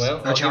 Chiefs.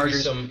 Well, I'll Chargers. give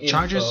you some info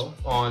Chargers.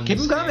 on Keep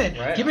this them coming.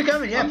 game, right? Keep it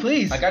coming. Yeah,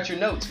 please. I got your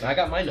notes. I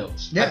got my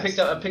notes. Yes.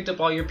 I picked up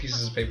all your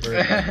pieces of paper.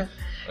 And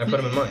I put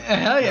them in mine.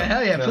 Hell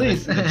yeah, No,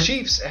 please. The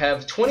Chiefs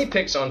have 20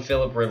 picks on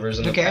Phillip Rivers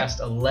in the Okay. past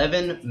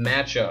 11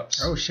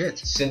 matchups Oh shit.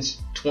 since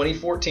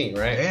 2014,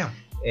 right? Damn.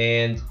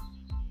 And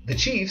the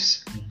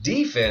Chiefs'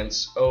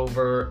 defense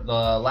over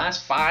the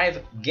last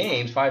 5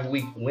 games,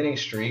 5-week winning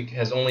streak,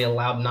 has only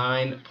allowed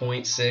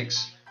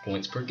 9.6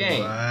 points per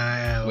game,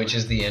 Wow. which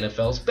is the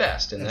NFL's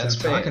best in That's that what I'm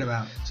span. talking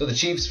about. So the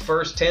Chiefs'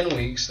 first 10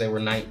 weeks, they were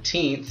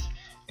 19th.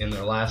 In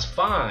their last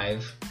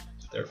 5,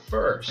 they're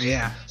first.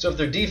 Yeah. So if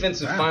their defense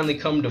has Wow. finally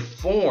come to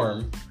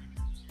form,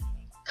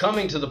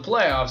 coming to the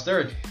playoffs,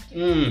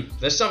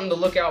 there's something to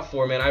look out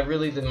for, man. I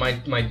really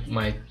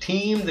my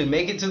team to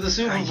make it to the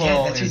Super Bowl.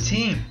 Yeah, that's your is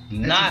team.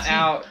 That's not your team.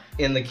 out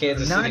in the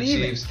Kansas Not City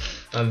even. Chiefs.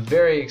 I'm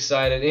very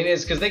excited. And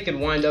it's because they could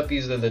wind up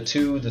either the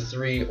 2, the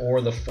 3,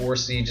 or the 4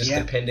 seed, just Yeah.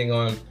 depending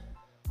on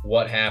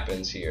what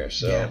happens here.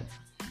 So. Yeah.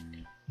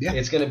 Yeah.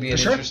 It's going to be an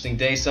For sure. interesting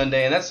day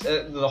Sunday, and that's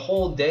the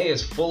whole day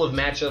is full of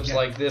matchups Yeah.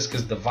 like this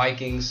because the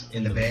Vikings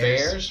and the Bears.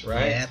 Bears,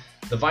 right? Yeah.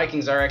 The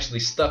Vikings are actually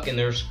stuck in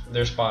their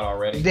spot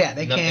already. Yeah,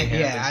 they Nothing can't.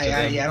 happens to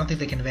I them. don't think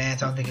they can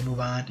advance. I don't think they can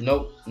move on.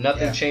 Nope,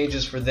 nothing Yeah.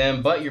 changes for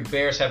them. But your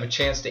Bears have a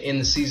chance to end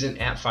the season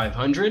at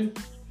 500.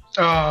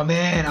 Oh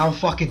man, I'll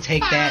fucking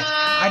take that.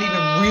 I didn't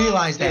even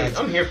realize Dude, that.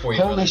 I'm here for you.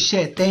 Holy brother.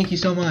 shit! Thank you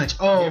so much.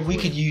 Oh, Here we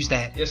for could you. use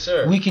that. Yes,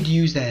 sir. We could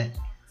use that.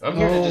 I'm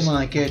here to Oh just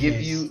my give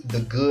goodness. you the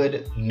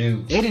good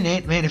news.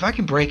 8-8, man. If I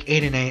can break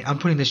 8-8, I'm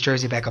putting this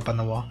jersey back up on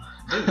the wall.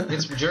 Dude,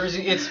 it's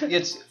jersey. It's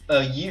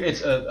a year.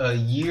 It's a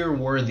year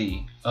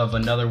worthy of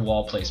another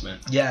wall placement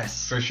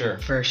Yes, for sure.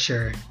 for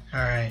sure. All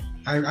right,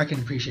 I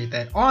can appreciate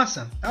that.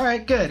 Awesome. All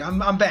right, good.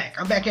 I'm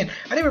back. I'm back in.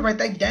 I didn't even write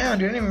that down,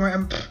 dude. I didn't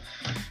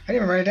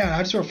even write it down. I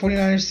just wrote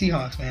 49ers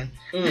Seahawks, man.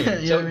 You know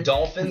So what I mean?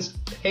 Dolphins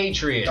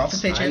Patriots.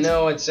 Dolphins, Patriots. I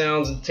know it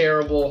sounds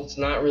terrible. It's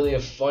not really a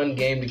fun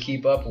game to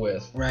keep up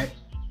with. Right,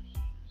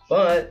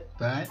 But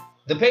but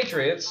the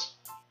Patriots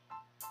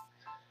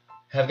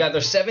have got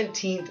their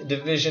 17th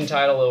division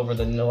title over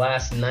the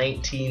last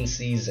 19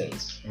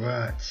 seasons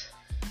what?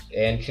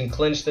 and can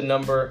clinch the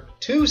number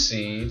 2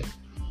 seed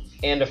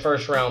and a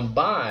first round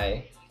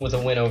bye with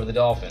a win over the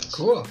Dolphins.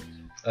 Cool.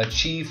 A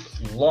Chief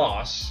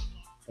loss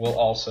will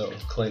also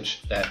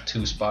clinch that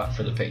 2 spot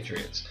for the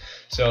Patriots.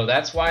 So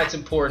that's why it's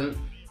important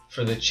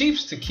for the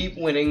Chiefs to keep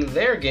winning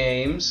their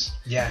games,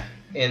 Yeah.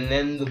 and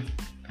then the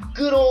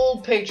good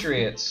old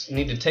Patriots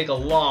need to take a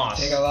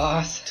loss Take a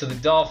loss. to the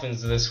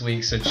Dolphins this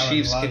week so would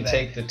Chiefs love can that.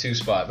 take the 2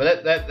 spot.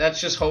 But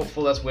that's just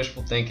hopeful. That's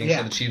wishful thinking. Yeah.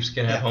 So the Chiefs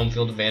can have Yeah. home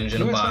field advantage You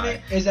and know a what's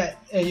bye. funny is that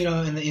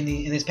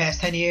in this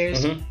past 10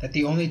 years Mhm. that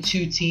the only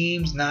 2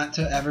 teams not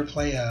to ever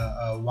play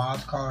a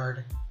wild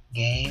card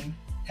game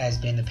has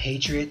been the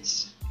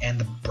Patriots and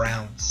the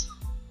Browns.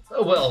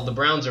 Oh, well, the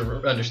Browns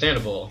are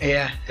understandable.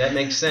 Yeah. That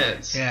makes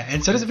sense. Yeah,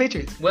 and so does the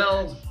Patriots.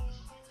 Well,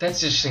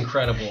 that's just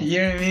incredible. You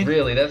know what I mean?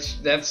 Really,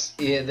 that's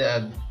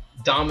it.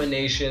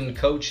 Domination,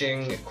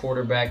 coaching,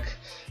 quarterback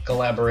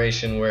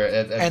collaboration, where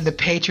And the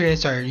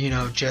Patriots are,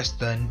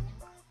 just an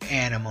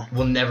animal.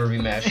 will never be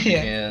matched Yeah.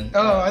 again.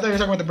 Oh, I thought you were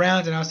talking about the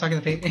Browns, and I was talking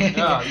to the Patriots.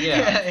 Oh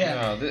yeah,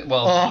 yeah. No,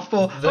 well,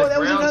 Awful. The Oh, that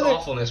was Browns' another-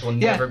 awfulness will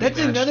Yeah, never be that's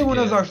matched another one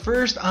of again. our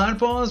first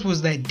oddballs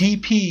was that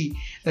DP,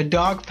 the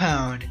Dog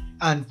Pound,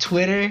 on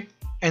Twitter,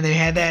 and they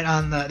had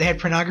that they had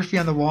pornography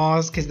on the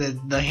walls because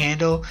the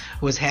handle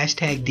was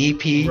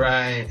 #DP,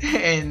 Right.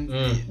 and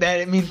Mm. that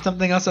it means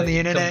something else on the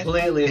internet.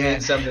 Completely Yeah.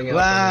 means something else.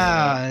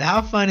 Wow,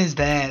 how fun is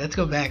that? Let's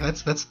go back.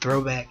 Let's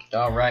throwback.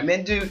 All right,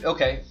 man, dude.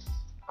 Okay,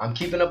 I'm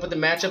keeping up with the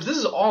matchups. This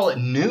is all at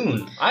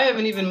noon. I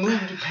haven't even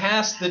moved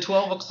past the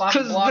 12 o'clock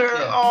Because block they're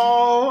yet.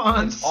 all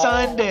on It's all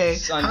Sunday.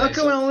 Sunday, How come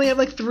so- I only have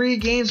like 3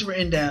 games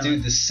written down?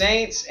 Dude, the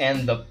Saints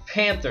and the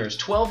Panthers.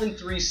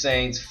 12-3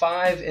 Saints,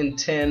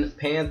 5-10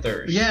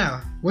 Panthers.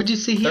 Yeah. What'd you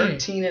see here?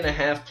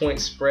 13.5 point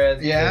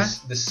spread. Yeah?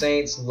 The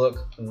Saints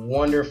look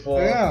wonderful.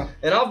 Yeah.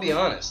 And I'll be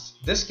honest,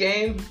 this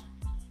game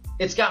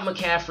it's got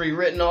McCaffrey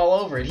written all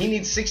over it. He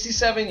needs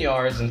 67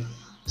 yards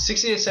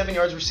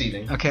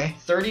receiving, Okay.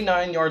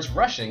 39 yards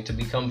rushing to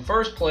become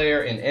first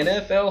player in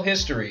NFL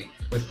history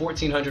with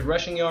 1,400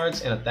 rushing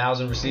yards and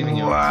 1,000 receiving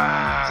yards.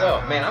 Wow.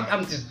 So, man,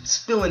 I'm just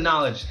spilling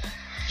knowledge,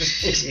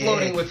 just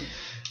exploding with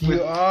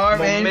You are,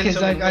 man, because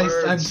momentum and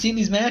words. I've seen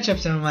these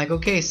matchups and I'm like,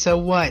 okay, so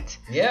what?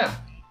 Yeah.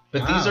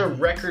 But these Wow. are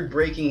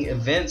record-breaking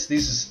events.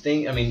 These is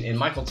thing. I mean, and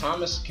Michael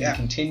Thomas can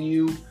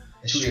continue to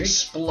streak.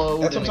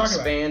 explode That's and what I'm talking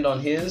expand on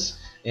his.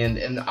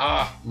 And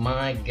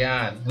my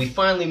God, we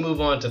finally move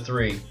on to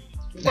 3.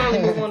 We finally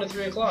move on to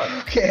 3 o'clock.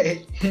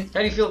 Okay. How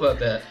do you feel about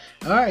that?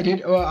 All right,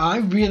 dude. Well, I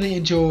really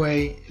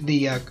enjoy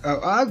the.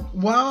 I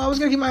was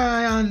gonna keep my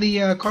eye on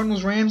the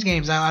Cardinals-Rams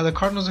games. The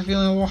Cardinals are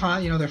feeling a little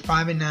hot. You know, they're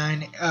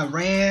 5-9.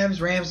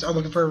 Rams are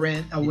looking for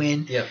a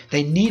win. Yep.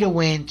 They need a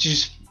win to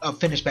just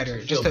finish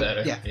better. Feel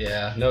better.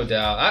 Yeah. No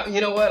doubt.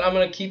 You know what? I'm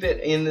gonna keep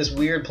it in this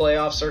weird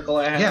playoff circle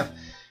I have. Yeah.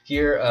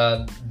 Here,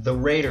 the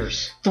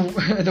Raiders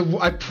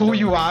I pull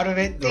you out of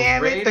it. the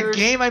Damn it! The Raiders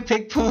game I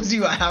picked pulls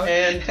you out.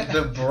 and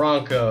the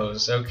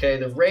Broncos. Okay,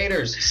 the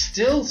Raiders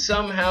still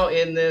somehow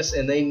in this,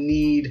 and they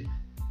need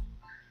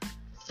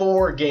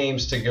 4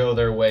 games to go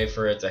their way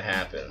for it to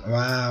happen.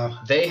 Wow.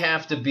 They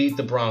have to beat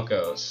the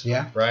Broncos.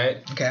 Yeah. Right?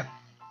 Okay.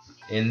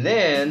 And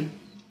then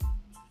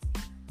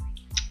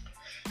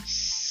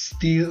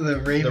Steal the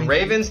Ravens. the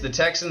Ravens, the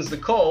Texans, the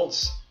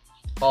Colts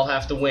all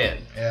have to win.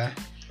 Yeah.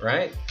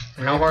 Right?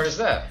 How hard is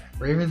that?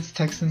 Ravens,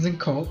 Texans, and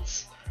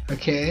Colts.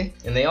 Okay.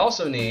 And they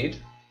also need...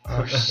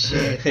 Oh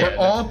shit! Yeah, They're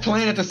all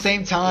playing at the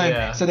same time,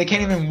 Yeah. so they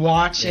can't even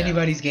watch Yeah.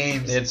 anybody's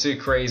games. It's a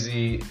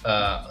crazy,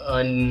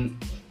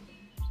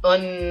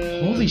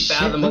 Holy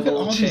shit! Look at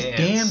all chance. these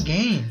damn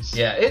games.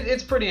 Yeah,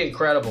 it's pretty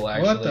incredible,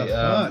 actually. What the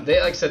fuck? They,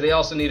 like I said, they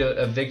also need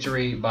a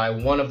victory by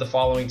one of the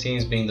following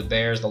teams, being the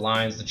Bears, the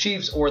Lions, the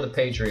Chiefs, or the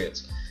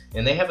Patriots.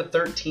 And they have a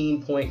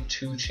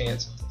 13.2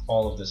 chance of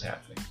all of this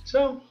happening.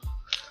 So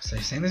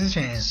Same as a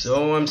chance.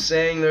 I'm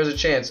saying there's a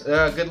chance.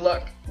 Good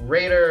luck,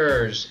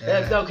 Raiders.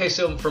 Yeah. Okay,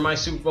 so for my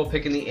Super Bowl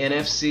pick in the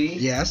NFC,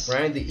 Yes.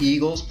 right, the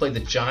Eagles played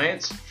the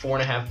Giants,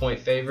 4.5-point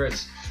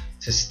favorites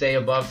to stay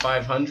above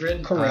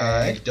 500. Correct.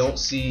 I don't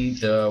see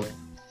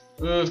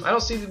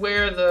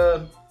where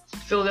the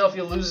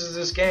Philadelphia loses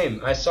this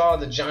game. I saw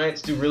the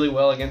Giants do really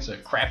well against a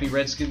crappy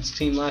Redskins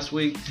team last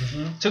week.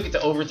 Mm-hmm. Took it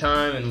to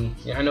overtime, and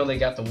I know they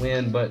got the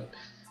win, but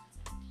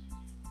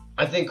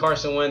I think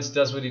Carson Wentz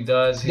does what he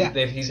does.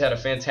 He's had a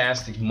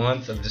fantastic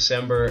month of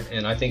December,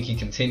 and I think he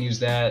continues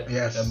that.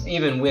 Yes.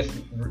 Even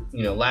with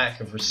lack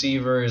of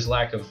receivers,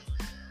 lack of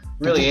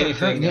really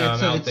anything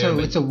out there.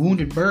 It's a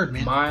wounded bird,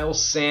 man.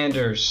 Miles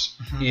Sanders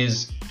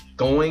is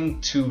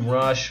going to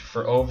rush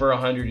for over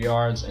 100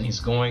 yards, and he's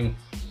going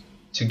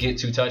to get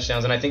 2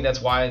 touchdowns, and I think that's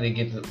why they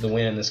get the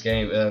win in this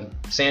game.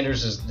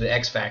 Sanders is the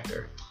X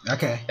factor.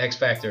 Okay. X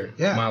factor.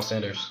 Yeah. Miles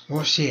Sanders.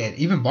 Well, shit.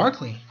 Even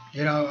Barkley.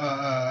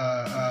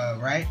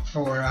 Right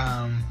for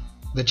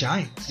the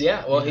Giants.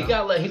 Yeah. Well, he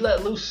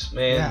let loose,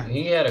 man. Yeah.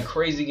 He had a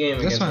crazy game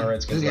against the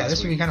Redskins. Yeah, last this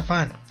would be week. kind of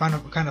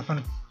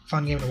fun.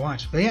 Fun game to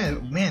watch. But yeah,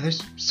 man,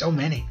 there's so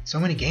many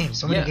games,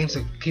 so many games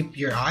to keep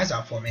your eyes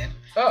out for, man.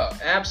 Oh,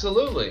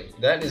 absolutely.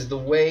 That is the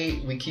way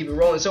we keep it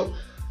rolling. So,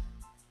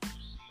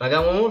 I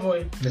got one more for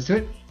you. Let's do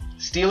it.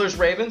 Steelers,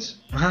 Ravens.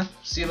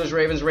 Steelers,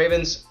 Ravens.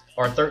 Ravens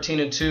are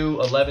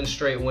 13-2, 11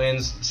 straight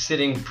wins,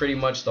 sitting pretty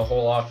much the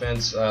whole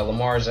offense.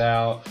 Lamar's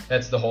out.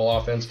 That's the whole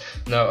offense.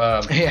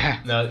 No, Yeah.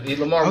 no,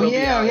 Lamar will be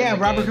out. in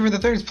the Robert game.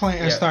 Griffin III is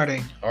playing,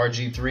 starting.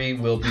 RG3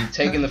 will be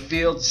taking the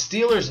field.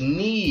 Steelers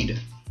need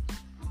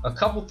a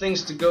couple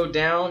things to go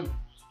down.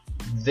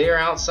 They're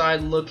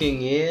outside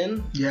looking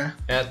in Yeah.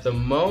 at the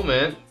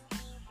moment,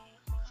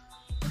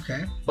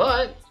 Okay.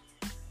 but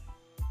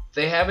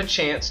they have a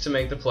chance to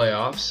make the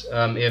playoffs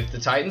if the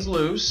Titans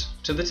lose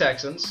to the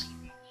Texans.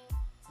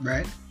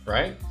 Right.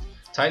 Right?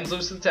 Titans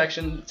lose to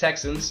the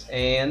Texans,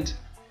 and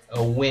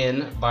a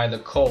win by the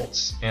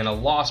Colts, and a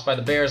loss by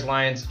the Bears,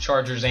 Lions,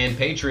 Chargers, and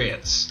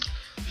Patriots.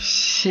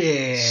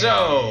 Shit.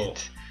 So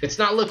it's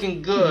not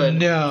looking good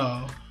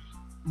No.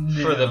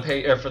 for the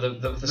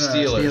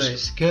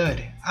Steelers.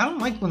 Good. I don't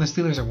like when the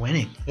Steelers are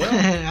winning.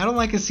 Yeah. I don't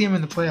like to see them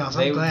in the playoffs.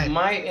 They I'm glad.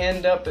 might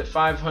end up at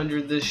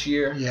 500 this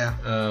year. Yeah.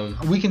 Um,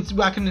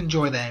 I can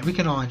enjoy that. We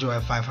can all enjoy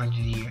a 500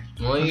 a year.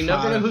 well, you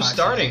never know who's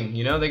starting.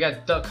 They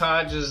got Duck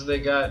Hodges, they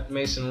got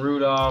Mason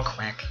Rudolph.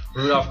 Quack.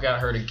 Rudolph got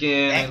hurt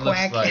again.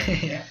 Quack.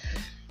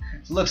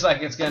 Looks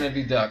like it's gonna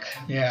be Duck.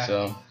 Yeah.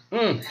 So,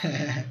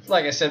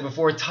 like I said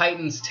before,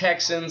 Titans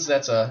Texans.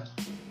 That's a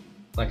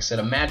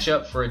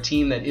matchup for a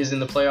team that is in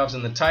the playoffs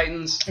in the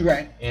Titans,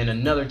 Right. and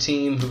another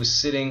team who is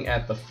sitting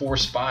at the 4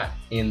 spot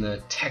in the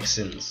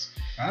Texans.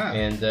 Ah.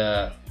 And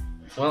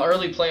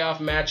early playoff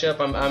matchup.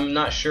 I'm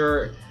not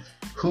sure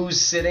who's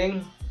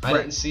sitting. I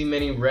didn't see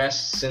many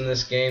rests in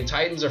this game.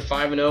 Titans are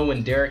 5-0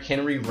 when Derrick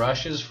Henry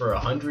rushes for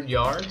 100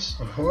 yards.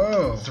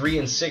 Whoa.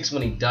 3-6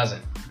 when he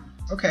doesn't.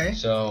 Okay.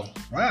 So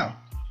Wow.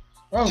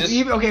 Oh, Just-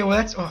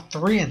 that's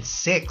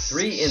 3-6.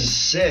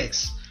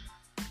 3-6.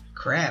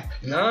 crap.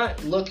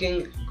 Not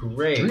looking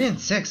great.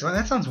 3-6. Well,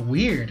 that sounds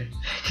weird.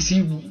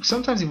 Because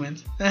sometimes he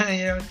wins.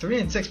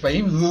 3-6, but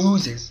he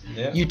loses.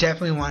 Yeah. You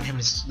definitely want him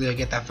to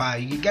get that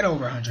 5. You can get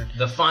over 100.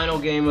 The final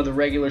game of the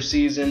regular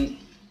season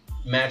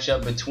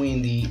matchup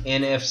between the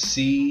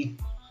NFC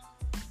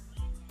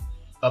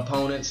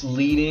opponents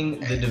leading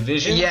the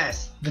division.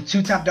 Yes, the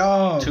 2 top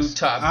dogs. 2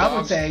 top I would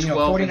dogs, say,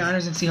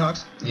 49ers and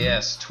Seahawks.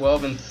 Yes,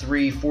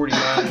 12-3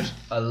 49ers,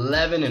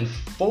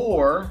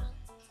 11-4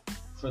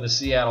 for the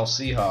Seattle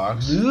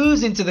Seahawks.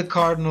 Losing to the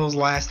Cardinals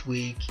last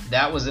week.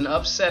 That was an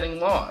upsetting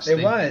loss.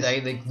 It was.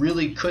 They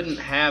really couldn't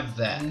have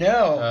that.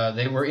 No.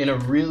 They were in a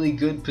really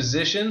good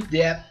position.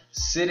 Yep.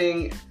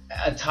 Sitting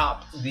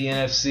atop the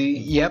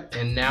NFC. Yep.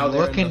 And now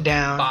they're looking in the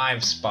down.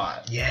 5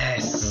 spot.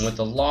 Yes. And with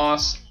the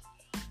loss,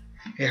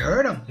 it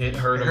hurt him. It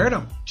hurt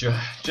him.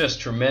 Just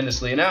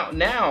tremendously.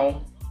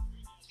 Now,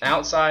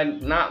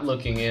 outside not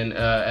looking in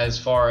as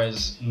far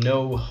as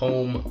no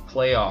home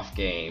playoff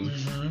game,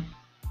 Mm-hmm.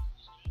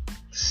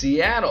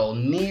 Seattle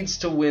needs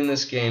to win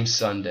this game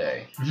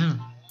Sunday. Mm-hmm.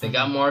 They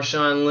got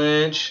Marshawn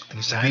Lynch.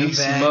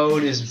 Beast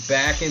mode is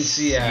back in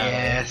Seattle.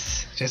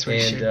 Yes. Just what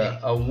it should And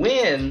be. a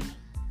win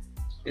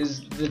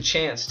is the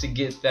chance to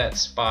get that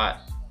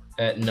spot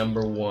at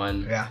number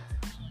 1 Yeah.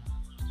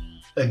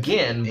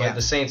 again. But Yeah.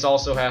 the Saints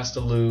also has to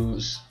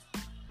lose,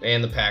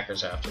 and the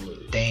Packers have to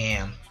lose.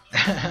 Damn.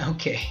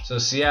 Okay. So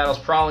Seattle's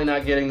probably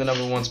not getting the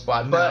number 1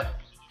 spot, No. but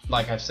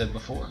like I've said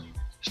before,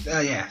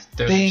 Yeah.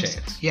 There's a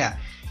chance. Yeah.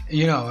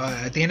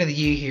 At the end of the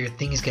year here,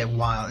 things get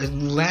wild.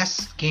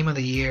 Last game of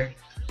the year,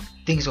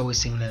 things always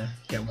seem to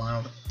get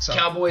wild. So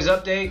Cowboys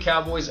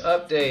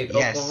update.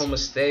 Yes. Oklahoma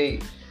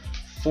State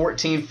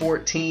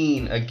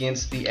 14-14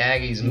 against the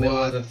Aggies,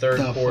 middle of the third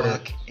quarter.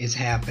 What the fuck is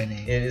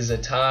happening? It is a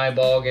tie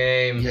ball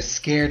game. You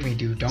scared me,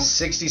 dude. Don't.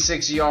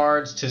 66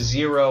 yards to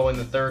 0 in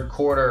the third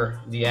quarter.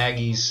 The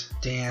Aggies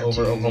Damn,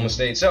 over dude. Oklahoma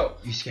State. So,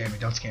 You scared me.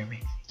 Don't scare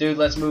me. dude,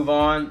 let's move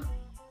on.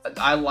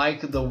 I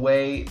like the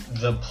way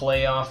the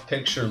playoff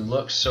picture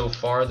looks so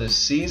far this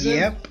season.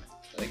 Yep.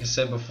 Like I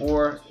said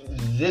before,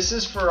 this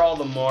is for all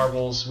the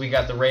marbles. We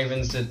got the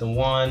Ravens at the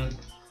 1,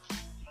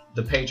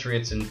 the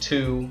Patriots in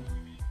 2,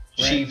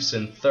 Right. Chiefs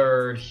in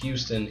 3rd,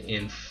 Houston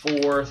in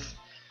 4th,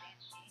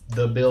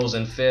 the Bills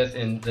in 5th,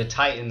 and the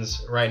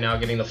Titans right now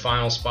getting the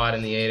final spot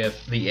in the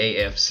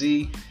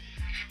AFC.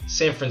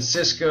 San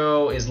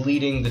Francisco is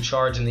leading the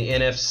charge in the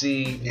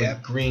NFC Yep.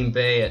 with Green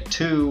Bay at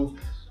 2,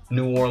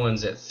 New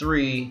Orleans at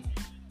 3,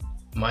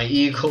 my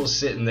Eagles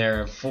sitting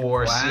there at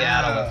 4, Wow.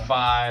 Seattle at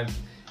 5,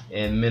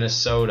 and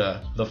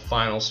Minnesota the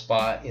final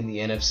spot in the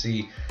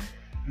NFC.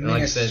 And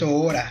like I said,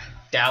 Minnesota.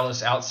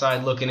 Dallas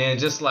outside looking in,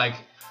 just like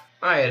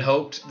I had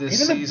hoped this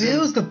Even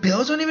season. the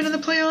Bills aren't even in the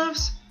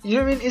playoffs. You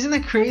know what I mean? Isn't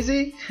that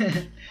crazy?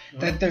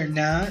 That they're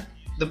not.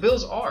 The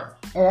Bills are.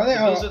 Oh, are they? The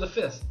Bills are the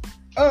 5th.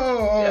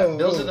 Oh,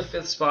 Bills are the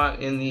 5th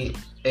spot in the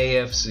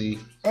AFC.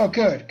 Oh,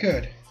 good.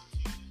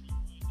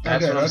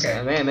 That's Okay, what I'm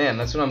okay. saying. Man,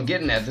 that's what I'm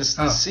getting at. This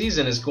Oh.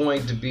 season is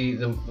going to be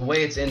the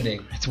way it's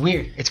ending. It's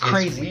weird. It's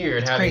crazy. It's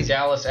weird It's having crazy.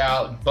 Dallas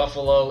out,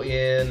 Buffalo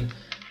in.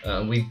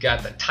 We've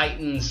got the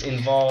Titans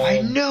involved. I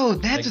know.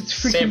 That's Like, what's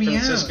freaking San me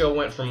out. Francisco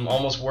went from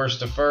almost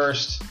worst to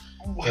first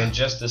in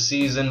just a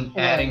season,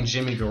 adding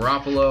Jimmy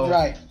Garoppolo.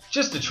 Right.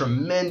 Just a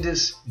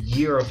tremendous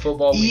year of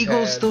football. we've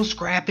Eagles had. still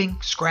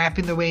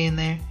scrapping their way in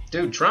there.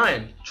 Dude,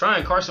 trying.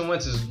 Carson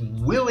Wentz is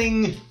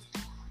willing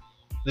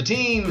the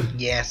team.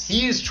 Yes.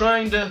 He is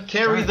trying to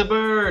carry Trying. the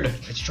bird.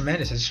 It's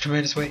tremendous. It's a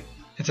tremendous weight.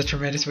 It's a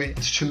tremendous weight.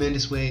 It's a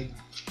tremendous way.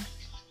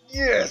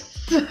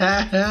 Yes.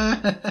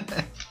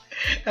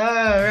 All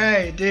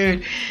right,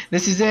 dude.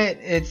 This is it.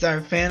 It's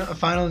our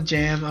final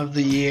jam of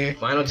the year.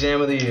 Final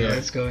jam of the year.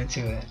 Let's go into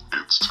it.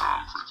 It's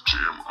time for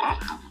Jam of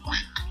the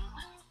Week.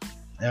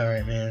 All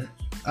right, man.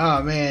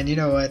 Oh, man. You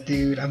know what,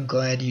 dude? I'm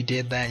glad you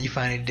did that. You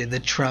finally did the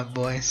Trump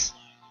voice.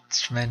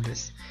 It's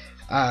tremendous.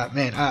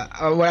 Man,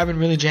 what I've been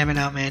really jamming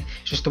out, man,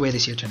 is just the way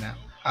this year turned out.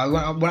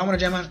 What I want to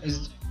jam out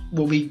is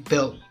what we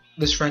built,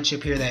 this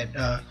friendship here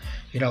that,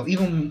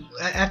 even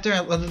after I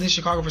lived in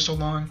Chicago for so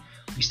long,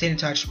 we stayed in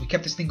touch. We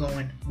kept this thing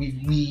going.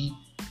 We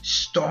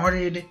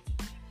started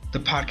the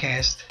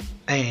podcast,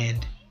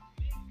 and,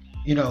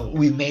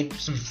 we've made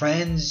some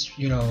friends.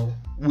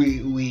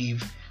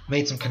 We've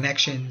made some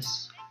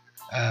connections,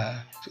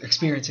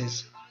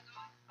 experiences.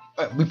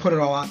 We put it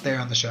all out there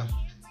on the show.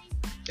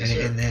 Yes,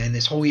 sir. And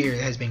this whole year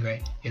has been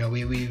great.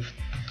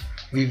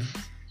 We've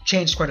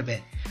changed quite a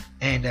bit.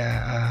 And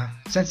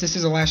since this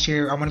is the last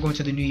year, I want to go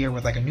into the new year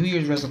with like a New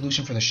Year's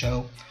resolution for the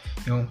show.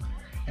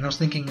 And I was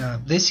thinking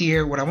this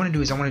year, what I want to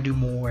do is I want to do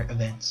more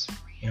events.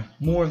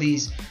 More of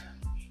these.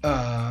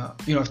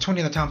 If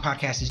Tony the Town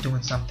podcast is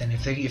doing something,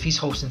 if he's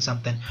hosting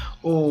something,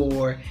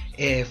 or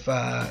if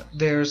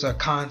there's a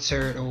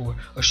concert or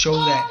a show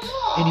that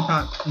Indie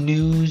Pop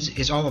News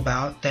is all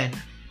about, then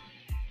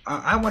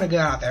I want to get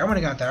out there.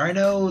 I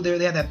know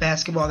they have that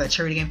basketball, that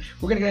charity game.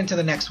 We're gonna get into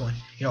the next one.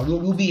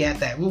 We'll be at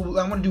that. I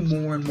want to do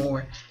more and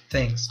more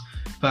things.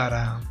 But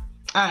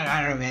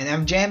I don't know, man.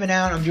 I'm jamming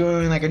out. I'm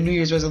doing like a New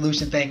Year's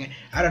resolution thing.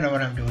 I don't know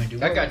what I'm doing,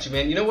 dude. I got you,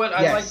 man. You know what?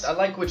 Yes. I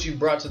like what you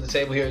brought to the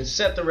table here.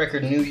 Set the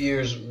record New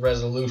Year's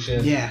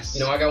resolution. Yes.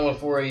 You know, I got one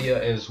for you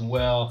as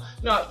well.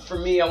 For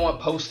me, I want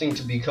posting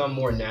to become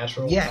more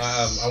natural.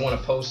 Yes. I want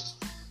to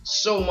post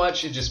so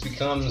much it just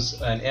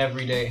becomes an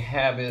everyday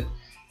habit.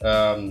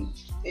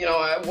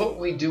 What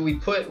we do, we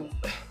put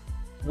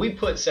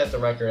Set the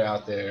Record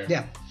out there.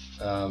 Yeah.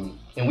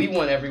 And we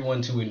want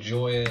everyone to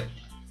enjoy it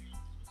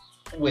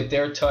with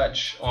their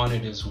touch on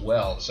it as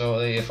well. So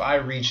if I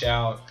reach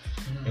out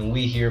and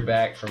we hear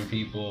back from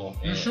people,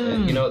 and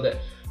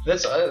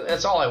that's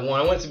all I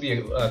want. I want it to be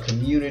a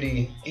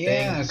community thing.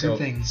 Yeah, a good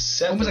thing.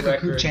 Almost like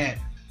a group chat.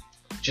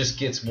 Just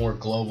gets more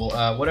global.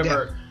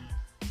 Whatever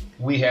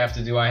we have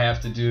to do, I have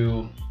to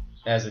do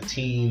as a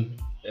team.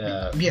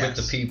 With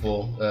the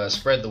people,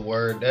 spread the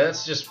word.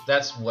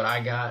 That's what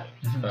I got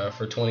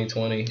for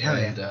 2020. Hell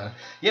and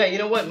you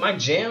know what? My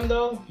jam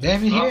though.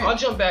 Damn, you here. I'll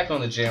jump back on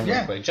the jam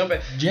real quick. Jump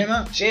back. Jam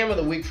up. Jam of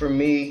the week for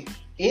me.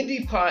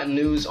 Indie Pot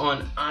News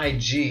on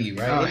IG,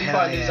 right? Oh, Indie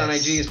Pot News on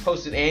IG has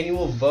posted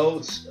annual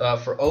votes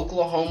for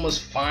Oklahoma's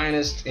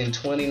finest in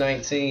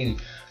 2019.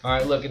 All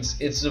right, look,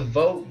 it's a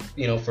vote,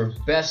 for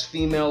best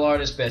female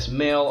artist, best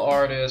male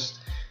artist,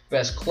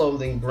 best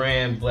clothing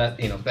brand,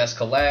 best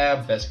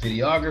collab, best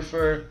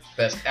videographer,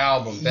 best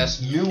album,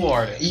 best new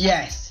artist.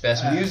 Yes.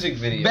 Best music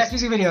video. Best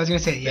music video, I was going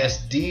to say, yes.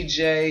 Best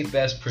DJ,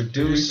 best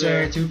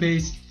producer.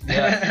 Two-piece.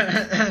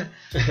 Yeah.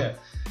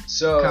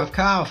 So,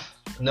 Cough.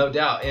 No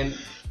doubt. And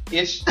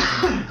it's,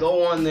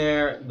 go on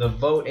there. The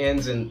vote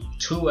ends in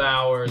 2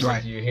 hours. Right.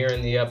 If you're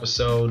hearing the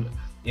episode,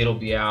 it'll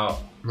be out.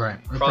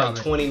 Right.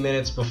 Probably 20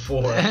 minutes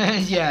before.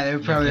 Yeah, they're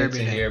probably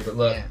be here. But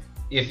look. Yeah.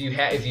 If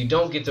you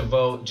don't get to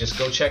vote, just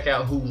go check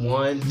out who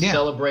won. Yeah.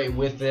 Celebrate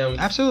with them.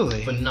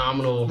 Absolutely.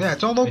 Phenomenal. Yeah,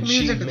 it's all local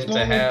music.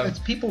 It's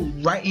people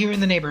right here in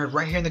the neighborhood,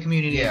 right here in the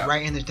community,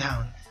 right in the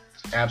town.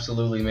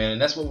 Absolutely, man.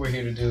 And that's what we're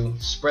here to do.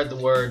 Spread the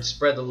word,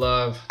 spread the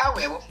love. I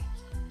will.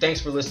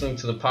 Thanks for listening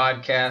to the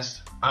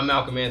podcast. I'm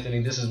Malcolm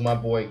Anthony. This is my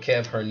boy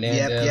Kev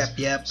Hernandez.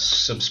 Yep.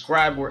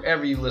 Subscribe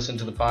wherever you listen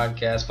to the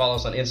podcast. Follow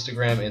us on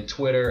Instagram and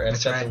Twitter at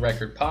Set the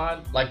Record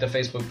Pod. Like the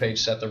Facebook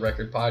page Set the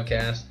Record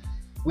Podcast.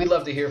 We'd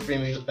love to hear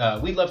from you.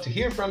 Leave us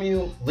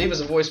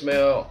a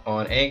voicemail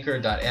on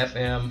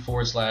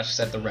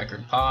anchor.fm/Set the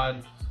Record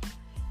Pod.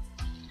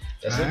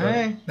 That's it,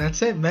 right.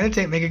 That's it.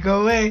 Meditate. Make it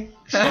go away.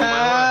 Stole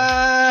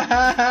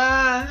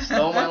my line.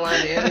 Stole my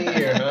line to end the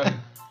year,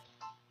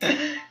 huh?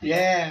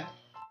 Yeah.